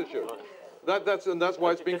 Of course it should. That's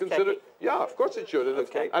why it's been considered. Yeah, of course it should.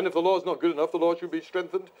 And if the law is not good enough, the law should be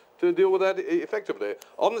strengthened to deal with that effectively.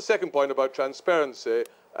 On the second point about transparency,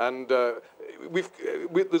 and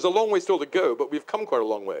there's a long way still to go, but we've come quite a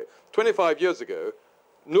long way. 25 years ago,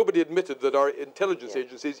 nobody admitted that our intelligence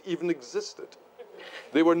agencies even existed.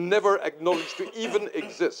 They were never acknowledged to even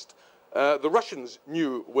exist. The Russians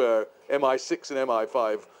knew where MI6 and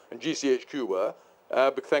MI5 and GCHQ were,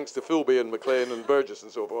 thanks to Philby and Maclean and Burgess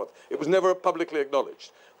and so forth. It was never publicly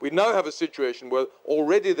acknowledged. We now have a situation where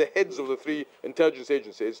already the heads of the three intelligence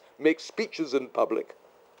agencies make speeches in public,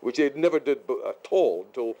 which they never did at all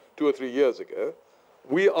until 2 or 3 years ago.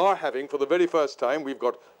 We are having, for the very first time, we've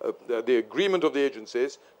got the agreement of the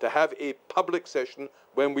agencies to have a public session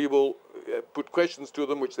when we will put questions to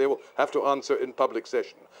them which they will have to answer in public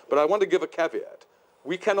session. But I want to give a caveat.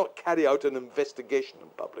 We cannot carry out an investigation in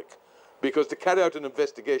public, because to carry out an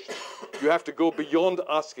investigation, you have to go beyond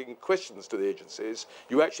asking questions to the agencies.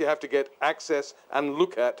 You actually have to get access and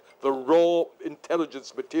look at the raw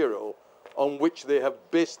intelligence material on which they have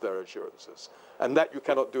based their assurances, and that you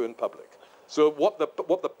cannot do in public. So what the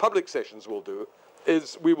public sessions will do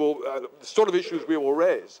is the sort of issues we will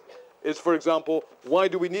raise is, for example, why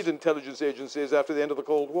do we need intelligence agencies after the end of the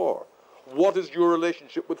Cold War? What is your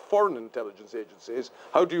relationship with foreign intelligence agencies?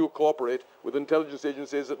 How do you cooperate with intelligence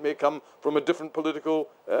agencies that may come from a different political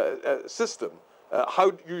system?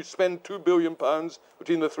 How do you spend £2 billion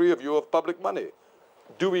between the three of you of public money?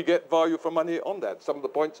 Do we get value for money on that? Some of the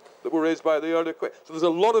points that were raised by the earlier question. So there's a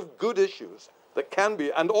lot of good issues that can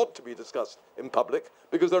be and ought to be discussed in public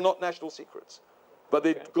because they're not national secrets, but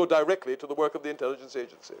they go directly to the work of the intelligence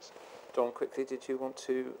agencies. Don, quickly, did you want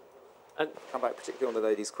to come back particularly on the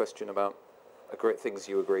lady's question about things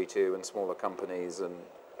you agree to and smaller companies and...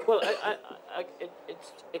 Well,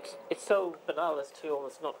 it's so banal as to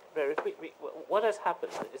almost not very... What has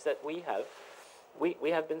happened is that we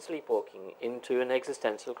have been sleepwalking into an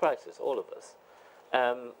existential crisis, all of us.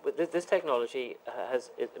 This technology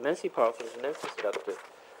is immensely powerful, it's immensely seductive,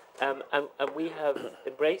 and we have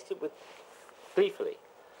embraced it gleefully.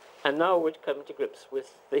 And now we're coming to grips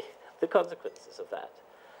with the consequences of that.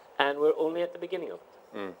 And we're only at the beginning of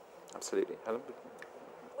it. Absolutely. Helen?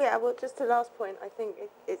 Yeah, well, just the last point, I think,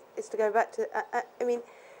 is to go back to, I mean,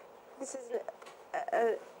 this is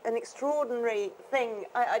an extraordinary thing.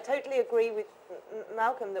 I totally agree with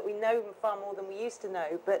Malcolm that we know far more than we used to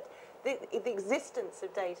know, but the existence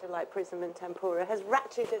of data like Prism and Tempora has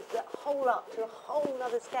ratcheted the whole up to a whole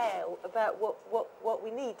other scale about what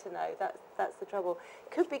we need to know. That's the trouble.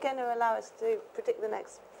 It could be going to allow us to predict the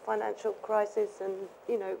next financial crisis and,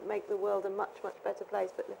 you know, make the world a much, much better place,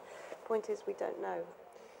 but the point is we don't know.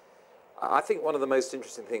 I think one of the most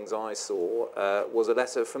interesting things I saw was a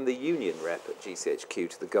letter from the union rep at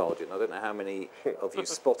GCHQ to The Guardian. I don't know how many of you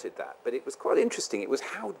spotted that, but it was quite interesting. It was,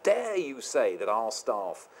 how dare you say that our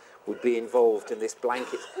staff would be involved in this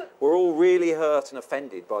blanket. We're all really hurt and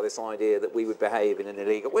offended by this idea that we would behave in an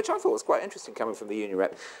illegal, which I thought was quite interesting coming from the union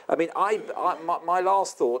rep. I mean, my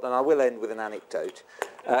last thought, and I will end with an anecdote,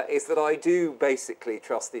 is that I do basically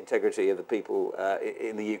trust the integrity of the people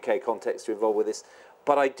in the UK context who are involved with this.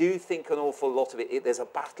 But I do think an awful lot of it, there's a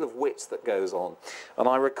battle of wits that goes on. And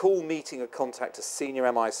I recall meeting a contact, a senior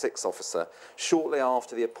MI6 officer, shortly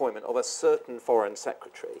after the appointment of a certain foreign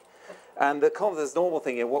secretary. And the normal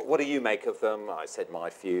thing is, what do you make of them? I said my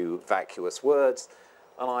few vacuous words.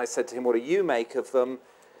 And I said to him, what do you make of them?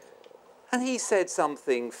 And he said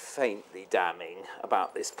something faintly damning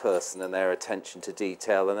about this person and their attention to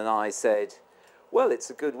detail. And then I said, well, it's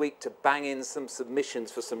a good week to bang in some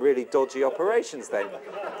submissions for some really dodgy operations then.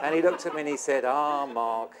 And he looked at me and he said, ah,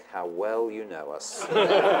 Mark, how well you know us.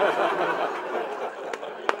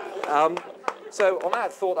 So on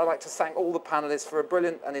that thought, I'd like to thank all the panellists for a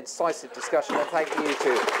brilliant and incisive discussion, and thank you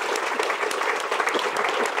too.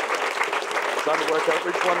 Trying to work out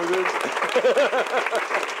which one it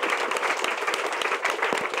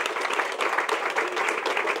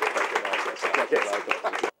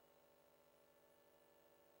is.